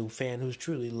 I'm your only fan who's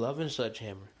truly loving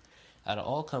Sledgehammer. Out of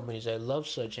all companies, I love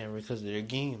Sledgehammer because of their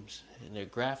games and their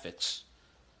graphics.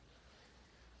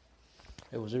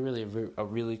 It was a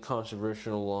really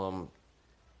controversial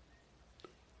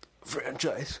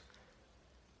franchise.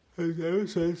 Ever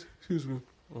since,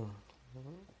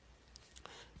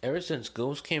 Ever since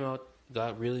Ghost came out,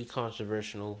 got really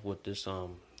controversial with this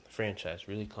franchise.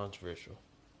 Really controversial.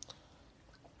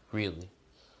 Really.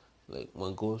 Like,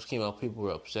 when Ghost came out, people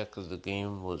were upset because the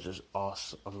game was just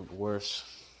awesome, worse.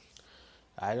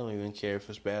 I don't even care if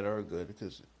it's bad or good,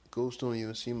 because Ghost don't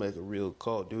even seem like a real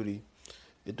Call of Duty.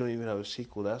 It don't even have a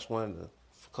sequel. That's one of the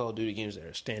Call of Duty games that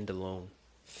are standalone.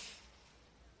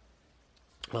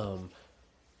 Then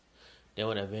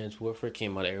when Advanced Warfare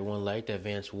came out, everyone liked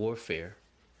Advanced Warfare.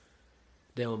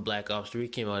 Then when Black Ops 3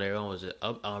 came out, everyone was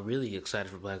really excited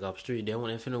for Black Ops 3. Then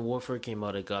when Infinite Warfare came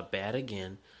out, it got bad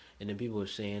again. And then people were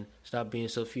saying, stop being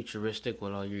so futuristic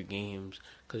with all your games,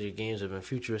 because your games have been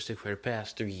futuristic for the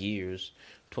past 3 years,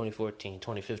 2014,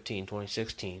 2015,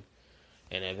 2016.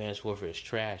 and Advanced Warfare is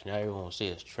trash. Now everyone will say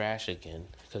it's trash again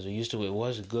because it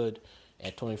was good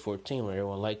at 2014 when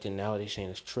everyone liked it. Now they're saying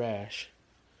it's trash.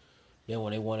 Then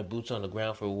when they wanted Boots on the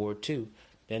Ground for World War II,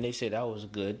 then they said that was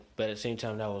good, but at the same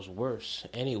time that was worse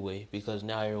anyway because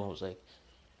now everyone was like,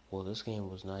 well, this game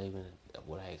was not even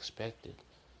what I expected.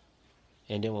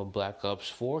 And then when Black Ops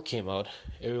 4 came out,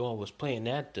 everyone was playing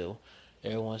that though.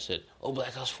 Everyone said, oh,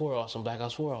 Black Ops 4 awesome, Black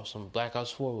Ops 4 awesome. Black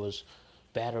Ops 4 was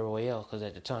Battle Royale because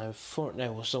at the time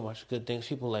Fortnite was so much good things.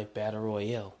 People like Battle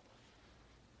Royale.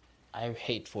 I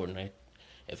hate Fortnite.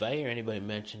 If I hear anybody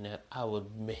mention that, I would,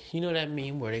 you know that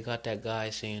meme where they got that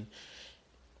guy saying,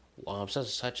 such and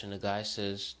such, and the guy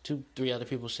says, 2-3 other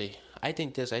people say, I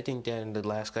think this, I think that, and the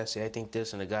last guy say, I think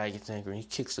this, and the guy gets angry and he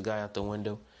kicks the guy out the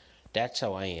window. That's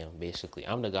how I am, basically.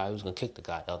 I'm the guy who's gonna kick the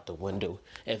guy out the window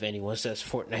if anyone says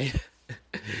Fortnite.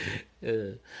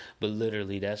 But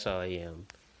literally, that's how I am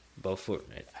about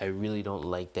Fortnite. I really don't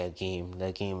like that game.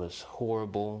 That game is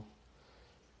horrible.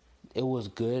 It was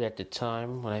good at the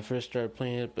time when I first started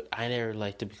playing it, but I never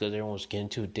liked it because everyone was getting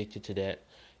too addicted to that.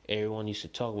 Everyone used to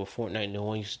talk about Fortnite. No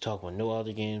one used to talk about no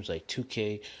other games like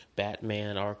 2K,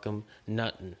 Batman, Arkham,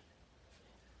 nothing.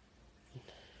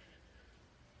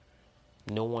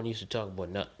 No one used to talk about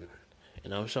nothing.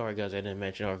 And I'm sorry, guys, I didn't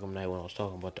mention Arkham Knight when I was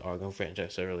talking about the Arkham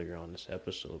franchise earlier on this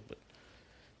episode. But,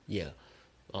 yeah.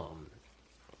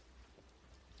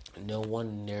 No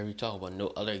one never talked about no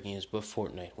other games but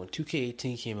Fortnite. When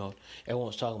 2K18 came out, everyone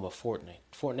was talking about Fortnite.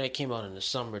 Fortnite came out in the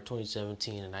summer of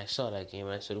 2017, and I saw that game,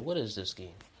 and I said, what is this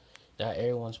game? Now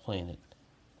everyone's playing it.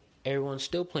 Everyone's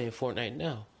still playing Fortnite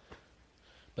now.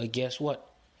 But guess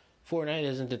what? Fortnite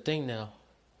isn't the thing now.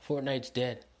 Fortnite's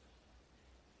dead.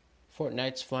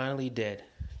 Fortnite's finally dead.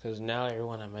 Because now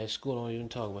everyone at my school don't even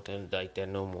talk about that like that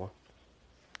no more.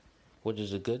 Which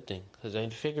is a good thing. Because I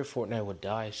figured Fortnite would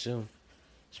die soon.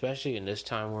 Especially in this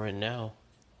time we're in now.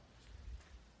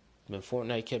 When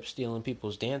Fortnite kept stealing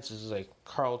people's dances, like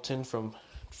Carlton from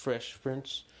Fresh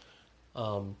Prince,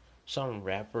 some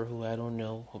rapper who I don't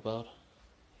know about.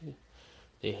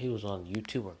 He was on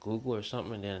YouTube or Google or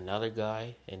something, and then another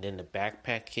guy, and then the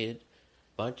Backpack Kid.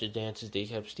 Bunch of dances they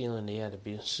kept stealing, they had to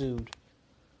be sued.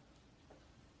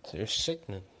 They're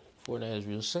sickening. Fortnite is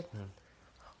real sickening.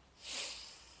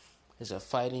 It's a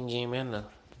fighting game and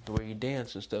where you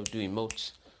dance and stuff, do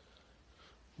emotes.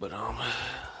 But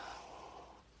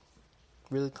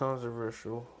really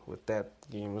controversial with that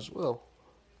game as well.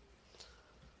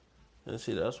 And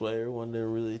see, that's why everyone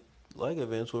didn't really like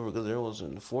Advanced Warfare because everyone's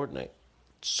in Fortnite.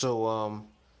 So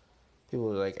people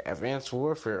were like, Advanced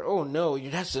Warfare, oh no,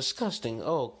 that's disgusting.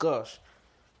 Oh gosh,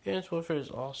 Advanced Warfare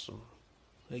is awesome.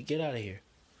 Like, get out of here.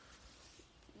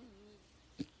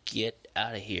 Get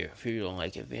out of here if you don't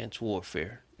like Advanced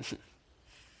Warfare.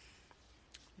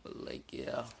 But like,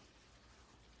 yeah.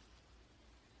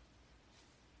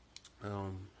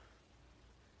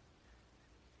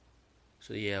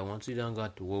 So yeah, once we done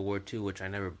got to World War II, which I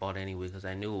never bought anyway because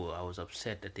I knew I was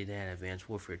upset that they didn't have Advanced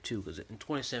Warfare 2 because in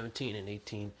 2017 and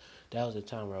 18, that was the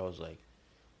time where I was like,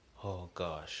 oh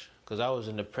gosh. Because I was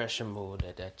in depression mode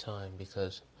at that time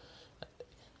because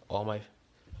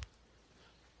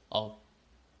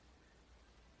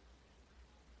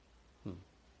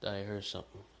thought I heard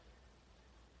something.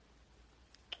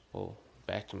 Well,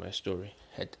 back to my story.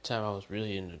 At the time, I was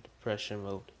really in the depression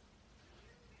mode.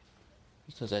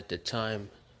 Because at the time,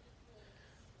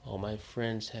 all my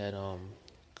friends had, well,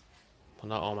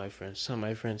 not all my friends, some of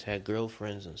my friends had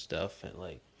girlfriends and stuff. And,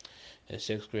 like, in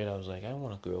 6th grade, I was like, I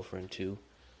want a girlfriend, too.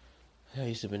 I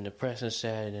used to have been depressed and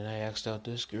sad, and then I asked out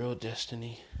this girl,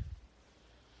 Destiny.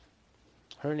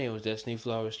 Her name was Destiny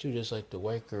Flowers, too, just like the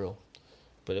white girl.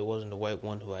 But it wasn't the white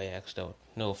one who I asked out.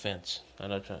 No offense. I'm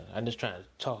just trying to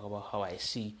talk about how I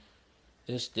see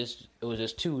this. It was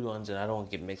just two ones, and I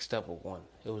don't get mixed up with one.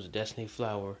 It was Destiny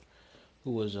Flower,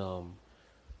 who was a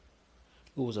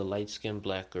light skinned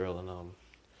black girl, and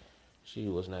she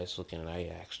was nice looking, and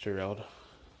I asked her out.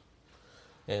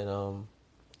 And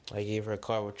I gave her a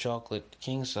car with chocolate,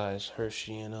 king size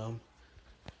Hershey, and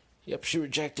yep, she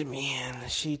rejected me,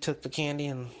 and she took the candy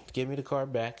and gave me the car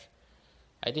back.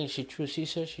 I think she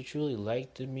said she truly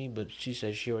liked me, but she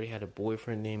said she already had a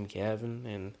boyfriend named Gavin,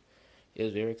 and it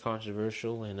was very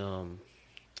controversial, and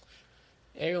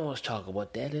everyone was talking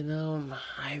about that, and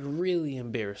I really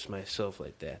embarrassed myself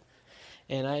like that.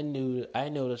 And I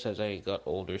noticed as I got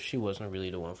older, she wasn't really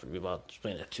the one for me. About to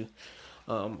explain that too.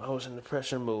 I was in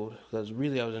depression mode, because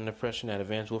really I was in depression that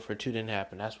Advanced Warfare 2 didn't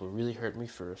happen. That's what really hurt me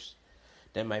first.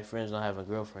 Then my friends not having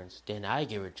girlfriends. Then I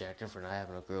get rejected for not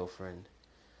having a girlfriend.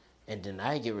 And then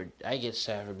I get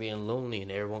sad for being lonely,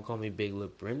 and everyone called me Big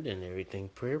Lip Brenda and everything.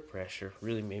 Peer pressure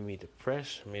really made me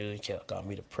depressed. Really got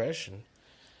me depression.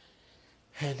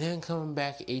 And then coming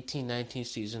back 18-19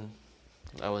 season,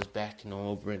 I was back to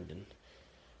normal Brendan.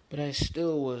 But I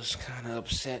still was kind of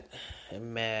upset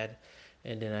and mad.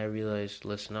 And then I realized,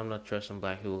 listen, I'm not trusting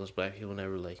black people because black people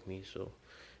never like me. So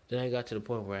then I got to the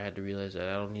point where I had to realize that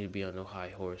I don't need to be on no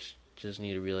high horse. Just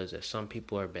need to realize that some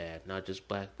people are bad. Not just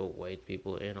black, but white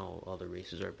people and all other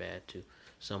races are bad too.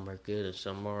 Some are good and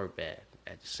some are bad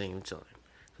at the same time.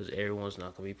 Because everyone's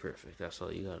not going to be perfect. That's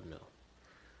all you got to know.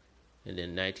 And then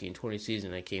 1920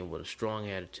 season, I came with a strong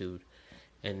attitude.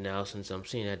 And now, since I'm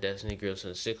seeing that Destiny girl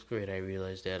since 6th grade, I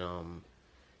realized that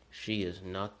she is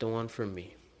not the one for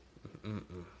me.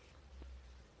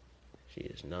 She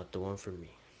is not the one for me.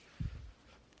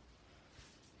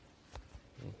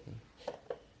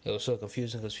 It was so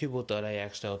confusing because people thought I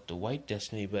asked out the white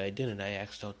Destiny, but I didn't. I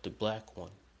asked out the black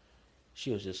one. She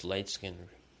was just light-skinned,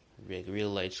 real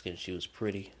light-skinned. She was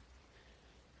pretty.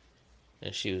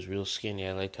 And she was real skinny.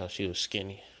 I liked how she was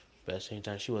skinny. But at the same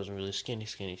time, she wasn't really skinny.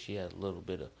 She had a little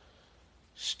bit of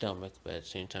stomach, but at the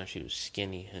same time, she was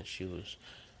skinny and she was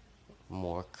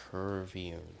more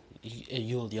curvy. And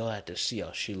you'll have to see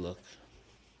how she looked.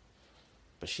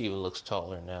 But she looks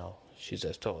taller now. She's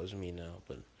as tall as me now.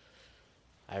 But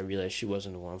I realized she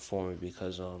wasn't the one for me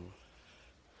because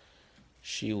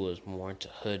she was more into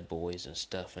hood boys and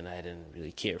stuff, and I didn't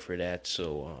really care for that.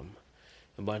 So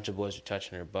a bunch of boys were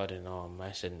touching her butt, and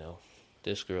I said no.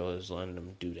 This girl is letting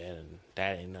them do that, and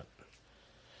that ain't nothing.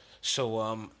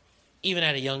 So, even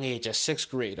at a young age, at 6th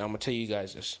grade, I'm going to tell you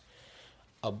guys this.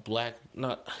 Let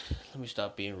me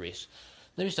stop being racist.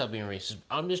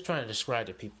 I'm just trying to describe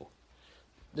to people.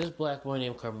 This black boy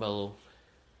named Carmelo,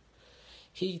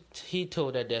 he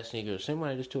told that Destiny girl, same one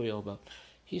I just told you all about,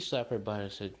 he slapped her butt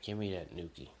and said, give me that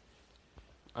nookie.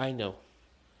 I know.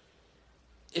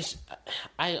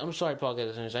 I'm sorry, podcast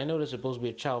listeners. I know this is supposed to be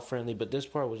a child friendly, but this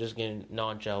part was just getting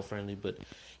non-child friendly. But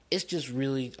it's just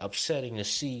really upsetting to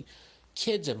see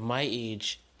kids of my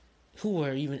age who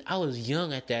are even. I was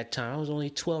young at that time. I was only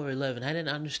 12 or 11. I didn't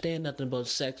understand nothing about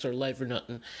sex or life or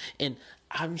nothing. And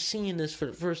I'm seeing this for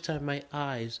the first time in my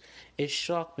eyes. It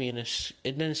shocked me, and it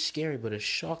didn't scary, but it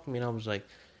shocked me. And I was like,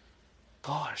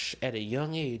 gosh, at a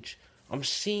young age, I'm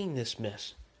seeing this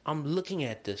mess. I'm looking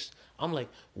at this. I'm like,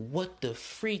 what the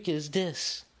freak is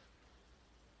this?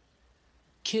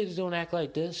 Kids don't act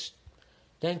like this.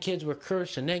 Then kids were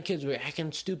cursing. Then kids were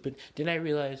acting stupid. Then I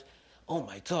realized, oh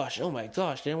my gosh.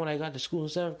 Then when I got to school in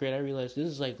 7th grade, I realized this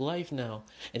is like life now.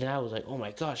 And then I was like, oh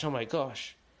my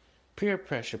gosh. Peer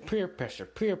pressure.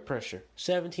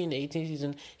 17 to 18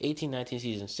 season, 18, 19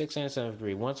 season, 6th and 7th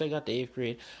grade. Once I got to 8th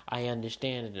grade, I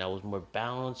understand it. And I was more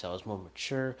balanced. I was more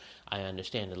mature. I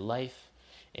understand the life.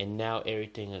 And now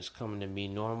everything is coming to me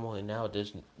normal. And now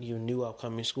this new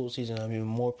upcoming school season, I'm even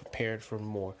more prepared for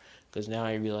more. Because now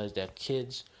I realize that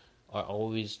kids are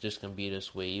always just going to be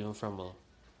this way. Even from a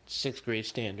 6th grade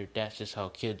standard, that's just how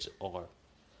kids are.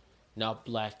 Not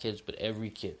black kids, but every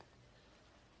kid.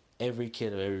 Every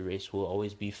kid of every race will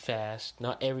always be fast.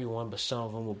 Not everyone, but some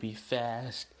of them will be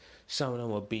fast. Some of them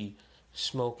will be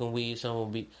smoking weed, some will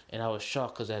be, and I was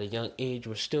shocked because at a young age,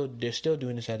 they're still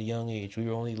doing this at a young age. We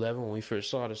were only 11 when we first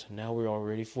saw this, and now we're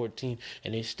already 14,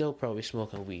 and they still probably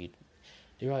smoking weed.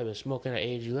 They probably been smoking at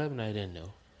age 11, I didn't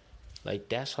know. Like,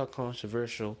 that's how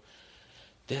controversial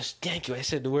thank you, I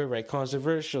said the word right,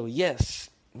 controversial, yes,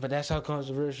 but that's how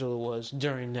controversial it was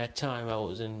during that time I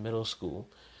was in middle school.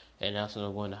 And now since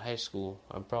I'm going to high school,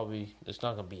 it's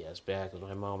not going to be as bad, because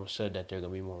my mom said that they're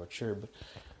going to be more mature, but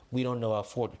we don't know how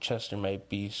Fort Chester might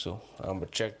be, so I'm going to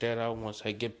check that out once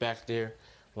I get back there.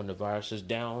 When the virus is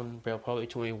down, probably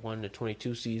 21 to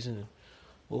 22 season, and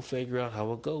we'll figure out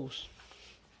how it goes.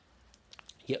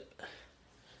 Yep.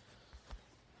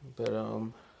 But,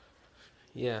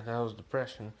 yeah, that was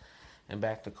depression. And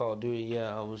back to Call of Duty,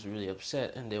 yeah, I was really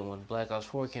upset. And then when Black Ops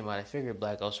 4 came out, I figured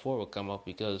Black Ops 4 would come out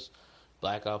because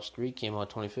Black Ops 3 came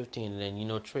out 2015, and then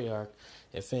Treyarch,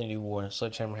 Infinity Ward, and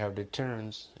Sledgehammer have their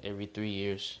turns every 3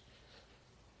 years.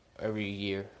 Every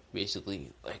year,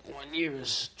 basically. Like 1 year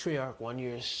is Treyarch, 1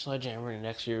 year is Sledgehammer, and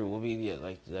next year will be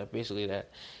like that, basically that.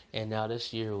 And now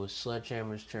this year was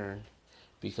Sledgehammer's turn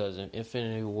because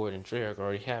Infinity Ward and Treyarch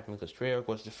already happened, because Treyarch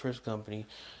was the first company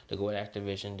to go at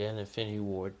Activision, then Infinity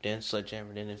Ward, then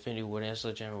Sledgehammer, then Infinity Ward and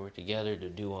Sledgehammer were together to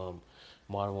do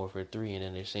Modern Warfare 3, and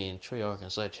then they're saying Treyarch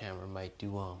and Sledgehammer might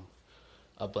do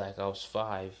a Black Ops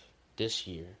 5 this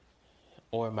year.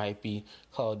 Or it might be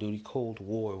Call of Duty Cold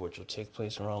War, which will take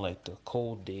place around like the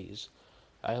cold days.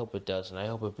 I hope it doesn't. I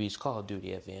hope it beats Call of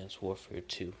Duty Advanced Warfare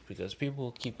 2, because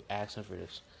people keep asking for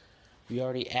this. We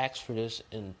already asked for this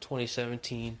in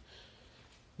 2017.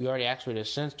 We already asked for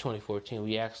this since 2014.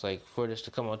 We asked like for this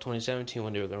to come out 2017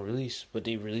 when they were going to release, but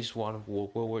they released World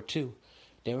War II.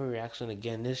 Then we were asking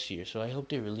again this year, so I hope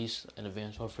they release an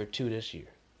Advanced Warfare 2 this year.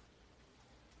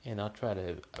 And I'll try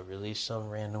to release some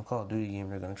random Call of Duty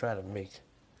game they're going to try to make.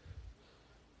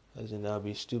 I think that would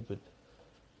be stupid.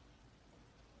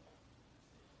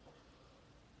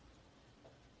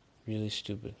 Really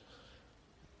stupid.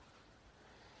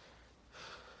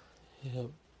 Yep.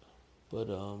 But,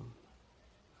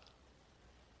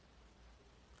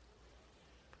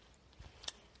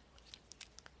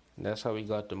 that's how we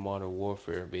got the Modern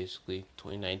Warfare, basically.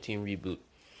 2019 reboot.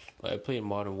 I played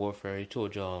Modern Warfare. I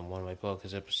told y'all on one of my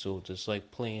podcast episodes. It's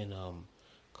like playing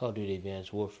Call of Duty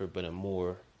Advanced Warfare, but a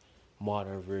more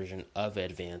modern version of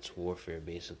Advanced Warfare,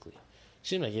 basically.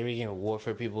 Seems like every game of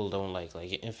Warfare people don't like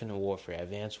Infinite Warfare,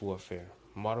 Advanced Warfare,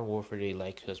 Modern Warfare they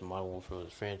like because Modern Warfare was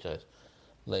a franchise.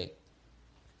 Like,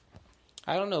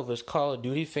 I don't know if it's Call of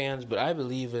Duty fans, but I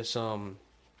believe it's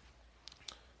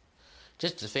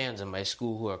just the fans in my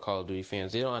school who are Call of Duty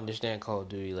fans. They don't understand Call of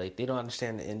Duty. Like, they don't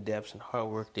understand the in-depth and hard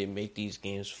work they make these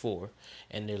games for.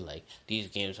 And they're like, these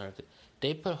games aren't good.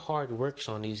 They put hard works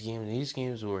on these games, and these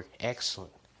games were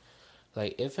excellent.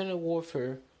 Like, Infinite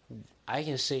Warfare, I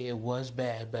can say it was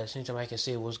bad, but at the same time I can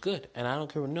say it was good. And I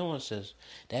don't care what no one says.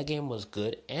 That game was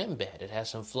good and bad. It had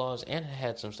some flaws and it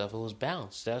had some stuff. It was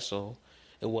balanced, that's all.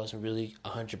 It wasn't really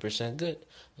 100% good.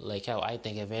 Like how I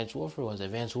think Advanced Warfare was.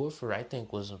 Advanced Warfare, I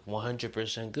think, was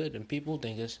 100% good. And people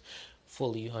think it's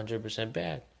fully 100%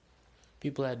 bad.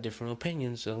 People have different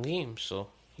opinions on games, so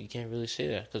you can't really say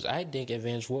that. Because I think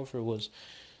Advanced Warfare was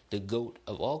the GOAT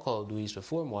of all Call of Duties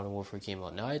before Modern Warfare came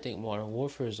out. Now I think Modern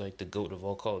Warfare is like the GOAT of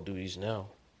all Call of Duties now.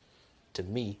 To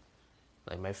me.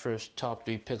 Like my first top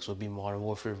 3 picks would be Modern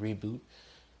Warfare Reboot,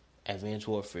 Advanced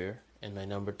Warfare, and my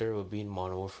number 3 would be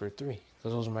Modern Warfare 3.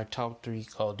 Because those are my top 3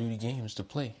 Call of Duty games to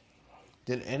play.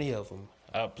 Did any of them.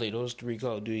 I'll play those 3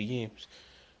 Call of Duty games.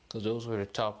 Because those were the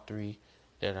top 3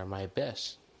 that are my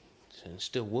best. And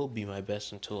still will be my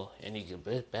best until any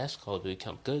best Call of Duty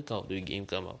good Call of Duty game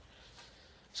come out.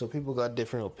 So people got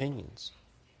different opinions.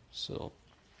 So,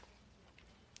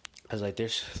 I was like,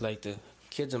 there's like the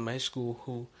kids in my school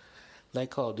who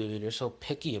like Call of Duty, they're so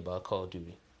picky about Call of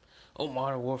Duty. Oh,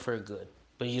 Modern Warfare good.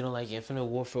 But you don't like Infinite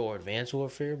Warfare or Advanced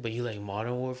Warfare, but you like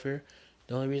Modern Warfare.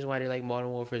 The only reason why they like Modern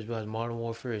Warfare is because Modern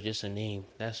Warfare is just a name.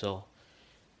 That's all.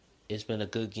 It's been a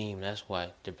good game. That's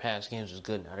why. Their past games was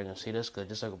good. Now they're going to say this good.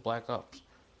 Just like a Black Ops.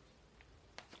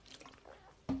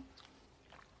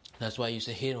 That's why I used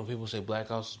to hate when people say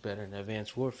Black Ops is better than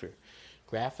Advanced Warfare.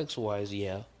 Graphics-wise,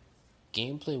 yeah.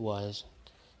 Gameplay-wise,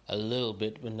 a little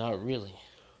bit, but not really.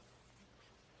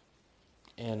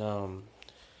 And,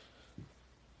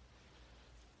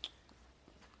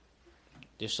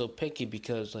 they're so picky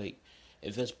because, like,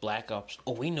 if it's Black Ops,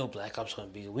 oh, we know Black Ops gonna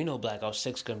be good. We know Black Ops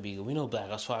 6 gonna be good. We know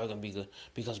Black Ops 5 gonna be good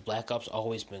because Black Ops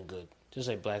always been good. Just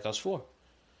like Black Ops 4.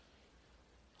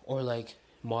 Or like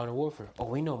Modern Warfare. Oh,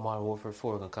 we know Modern Warfare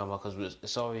 4 gonna come out because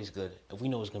it's always good. We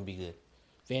know it's gonna be good.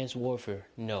 Advanced Warfare,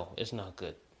 no, it's not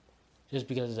good. Just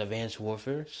because it's Advanced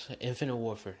Warfare, Infinite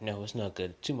Warfare, no, it's not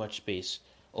good. Too much space.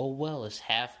 Oh well, it's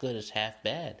half good, it's half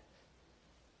bad.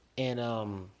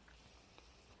 And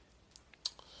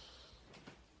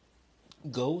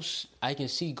Ghost, I can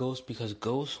see Ghost because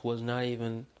Ghost was not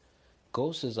even...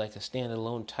 Ghost is like a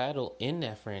standalone title in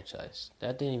that franchise.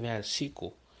 That didn't even have a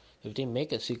sequel. If they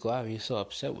make a sequel, I'd be so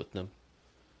upset with them.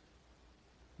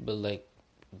 But like,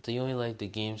 they only like the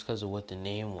games because of what the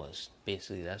name was.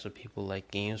 Basically, that's what people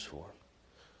like games for.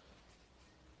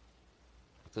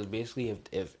 Because basically,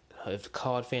 if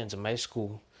COD fans in my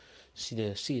school see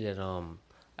that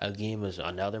a game is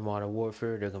another Modern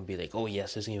Warfare, they're gonna be like, oh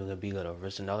yes, this game is gonna be good. Or if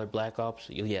it's another Black Ops,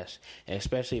 yes. And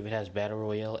especially if it has Battle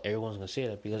Royale, everyone's gonna say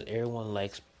that because everyone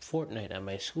likes Fortnite at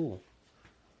my school.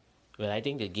 But I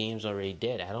think the game's already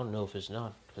dead. I don't know if it's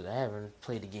not, because I haven't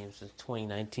played the game since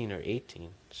 2019 or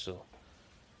 18. So,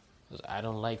 I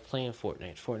don't like playing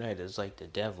Fortnite. Fortnite is like the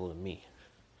devil to me.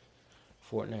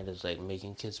 Fortnite is like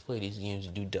making kids play these games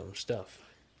and do dumb stuff.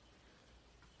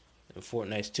 And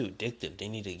Fortnite's too addictive. They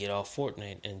need to get off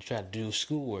Fortnite and try to do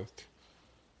schoolwork.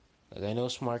 Like, I know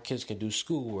smart kids can do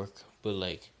schoolwork, but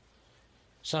like,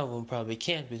 some of them probably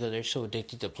can't because they're so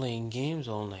addicted to playing games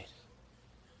all night.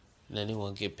 And then they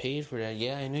want to get paid for that.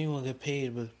 Yeah, I know you want to get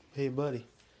paid, but hey, buddy,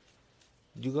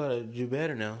 you gotta do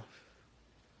better now.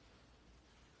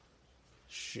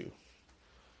 Shoot.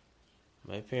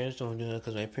 My parents don't do that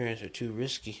because my parents are too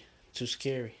risky, too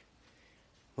scary.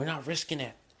 We're not risking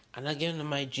that. I'm not giving them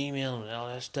my Gmail and all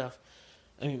that stuff.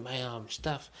 my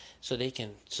stuff, so they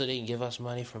can give us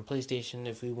money from PlayStation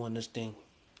if we won this thing.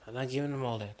 I'm not giving them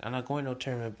all that. I'm not going to no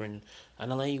tournament, Brendan. I'm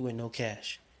not letting you win no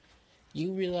cash.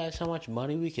 You realize how much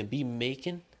money we can be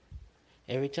making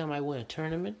every time I win a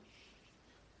tournament?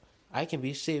 I can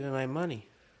be saving my money.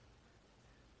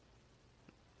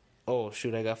 Oh,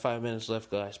 shoot, I got 5 minutes left,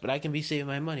 guys. But I can be saving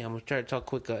my money. I'm going to try to talk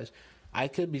quick, guys. I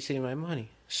could be saving my money.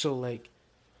 So, like,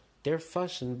 they're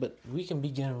fussing, but we can be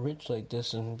getting rich like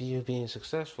this and being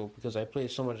successful because I play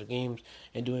so much games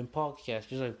and doing podcasts,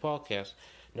 just like podcasts.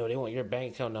 No, they want your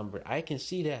bank account number. I can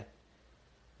see that.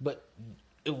 But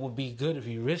it would be good if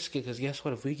you risk it, because guess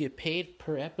what? If we get paid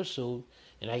per episode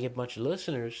and I get a bunch of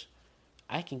listeners,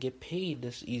 I can get paid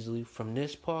this easily from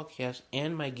this podcast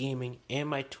and my gaming and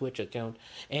my Twitch account,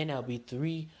 and that'll be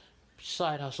 3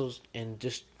 side hustles in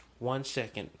just 1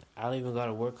 second. I don't even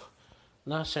gotta work.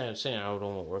 Not saying I don't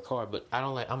want to work hard, but I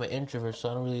don't like. I'm an introvert,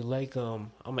 so I don't really like. I'm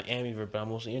an ambivert, but I'm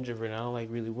mostly introvert. And I don't like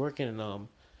really working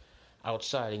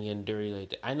outside and getting dirty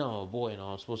like that. I know I'm a boy and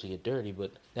all, I'm supposed to get dirty,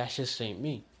 but that just ain't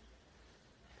me.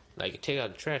 Like, take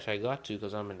out the trash, I got to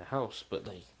because I'm in the house, but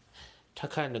like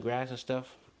cutting the grass and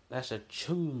stuff, that's a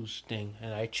choose thing,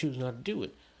 and I choose not to do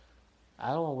it. I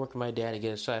don't want to work with my dad to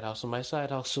get a side hustle. My side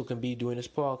hustle can be doing this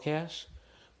podcast,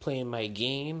 playing my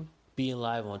game, being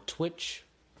live on Twitch.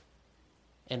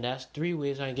 And that's 3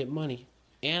 ways I can get money.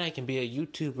 And I can be a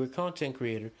YouTuber, content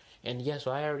creator. And yes,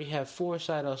 I already have 4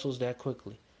 side hustles that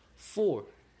quickly. 4.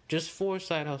 Just 4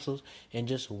 side hustles in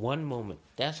just 1 moment.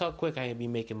 That's how quick I can be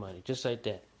making money. Just like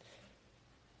that.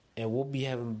 And we'll be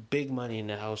having big money in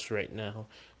the house right now.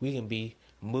 We can be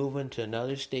moving to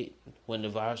another state when the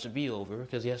virus will be over.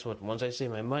 Because guess what? Once I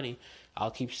save my money,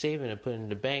 I'll keep saving and putting it in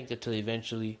the bank until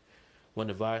eventually, when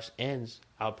the virus ends,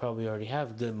 I'll probably already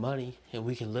have good money and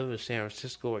we can live in San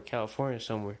Francisco or California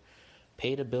somewhere.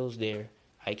 Pay the bills there.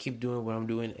 I keep doing what I'm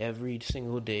doing every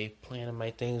single day, planning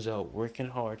my things out, working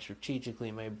hard strategically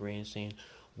in my brain, saying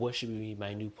what should be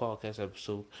my new podcast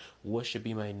episode, what should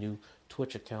be my new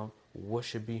Twitch account, what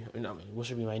should be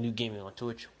my new gaming on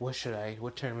Twitch, what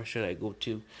tournament should I go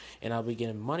to, and I'll be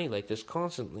getting money like this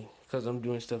constantly because I'm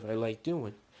doing stuff I like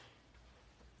doing.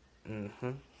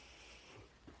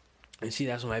 And see,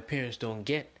 that's what my parents don't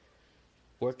get.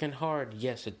 Working hard,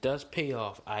 yes, it does pay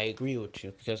off. I agree with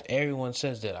you, because everyone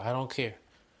says that. I don't care.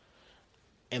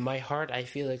 In my heart, I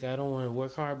feel like I don't want to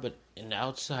work hard, but in the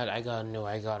outside, I gotta know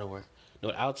I gotta work. No,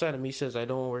 the outside of me says I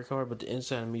don't want to work hard, but the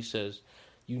inside of me says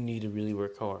you need to really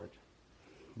work hard.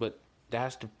 But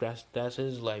that's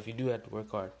his life. You do have to work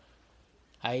hard.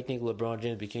 How do you think LeBron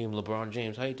James became LeBron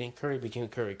James? How do you think Curry became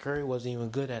Curry? Curry wasn't even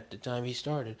good at the time he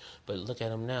started, but look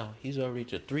at him now. He's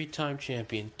already a 3-time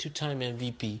champion, 2-time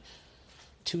MVP,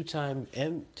 6-time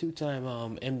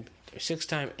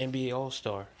NBA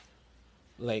All-Star.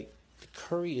 Like,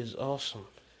 Curry is awesome.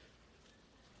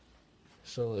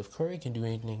 So if Curry can do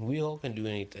anything, we all can do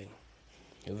anything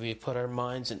if we put our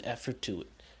minds and effort to it.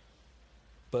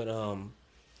 But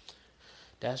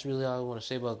that's really all I want to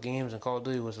say about games. And Call of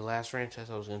Duty was the last franchise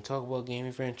I was going to talk about,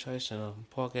 gaming franchise. And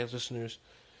podcast listeners,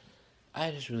 I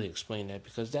just really explained that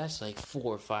because that's like 4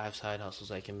 or 5 side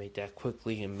hustles I can make that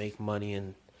quickly and make money.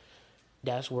 And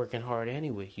that's working hard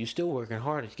anyway. You still working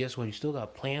hard. Guess what? You still got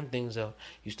to plan things out.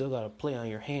 You still got to play on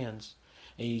your hands.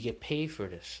 And you get paid for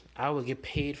this. I would get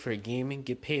paid for gaming,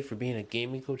 get paid for being a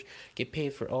gaming coach, get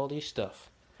paid for all this stuff.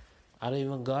 I don't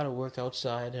even got to work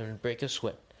outside and break a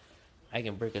sweat. I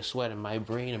can break a sweat in my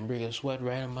brain and break a sweat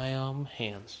right in my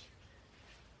hands.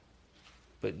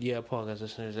 But yeah, podcast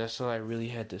listeners, that's all I really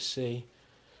had to say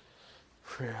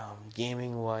for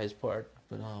gaming wise part.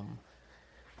 But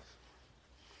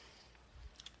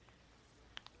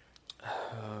I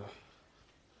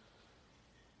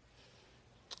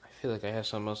feel like I have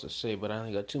something else to say, but I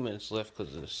only got 2 minutes left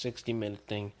because of the 60-minute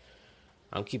thing.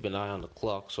 I'm keeping an eye on the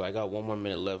clock, so I got 1 more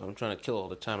minute left. I'm trying to kill all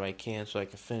the time I can so I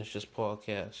can finish this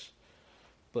podcast.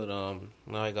 But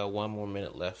now I got 1 more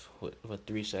minute left with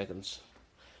 3 seconds,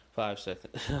 5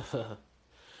 seconds.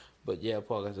 But yeah,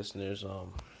 podcast listeners,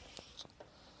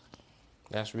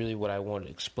 that's really what I wanted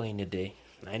to explain today.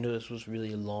 I know this was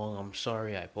really long. I'm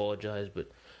sorry. I apologize,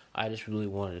 but I just really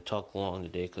wanted to talk long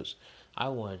today because I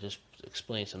want to just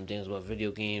explain some things about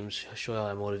video games, show y'all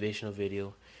a motivational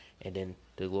video, and then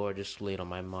the Lord just laid on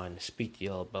my mind to speak to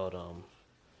y'all about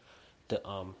the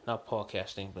not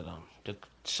podcasting, but the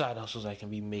side hustles I can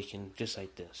be making just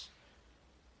like this.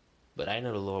 But I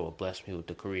know the Lord will bless me with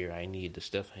the career I need, the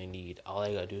stuff I need. All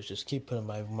I gotta do is just keep putting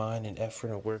my mind and effort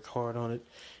and work hard on it,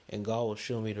 and God will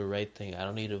show me the right thing. I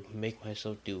don't need to make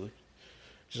myself do it.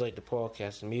 Just like the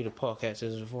podcast, and maybe the podcast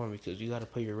isn't for me because you gotta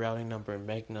put your routing number and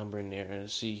bank number in there and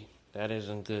see that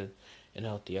isn't good. and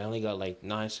healthy. I only got like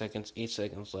 9 seconds, 8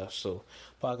 seconds left. So,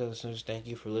 podcast listeners, thank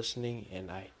you for listening,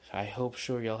 and I hope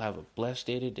sure y'all have a blessed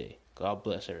day today. God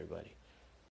bless everybody.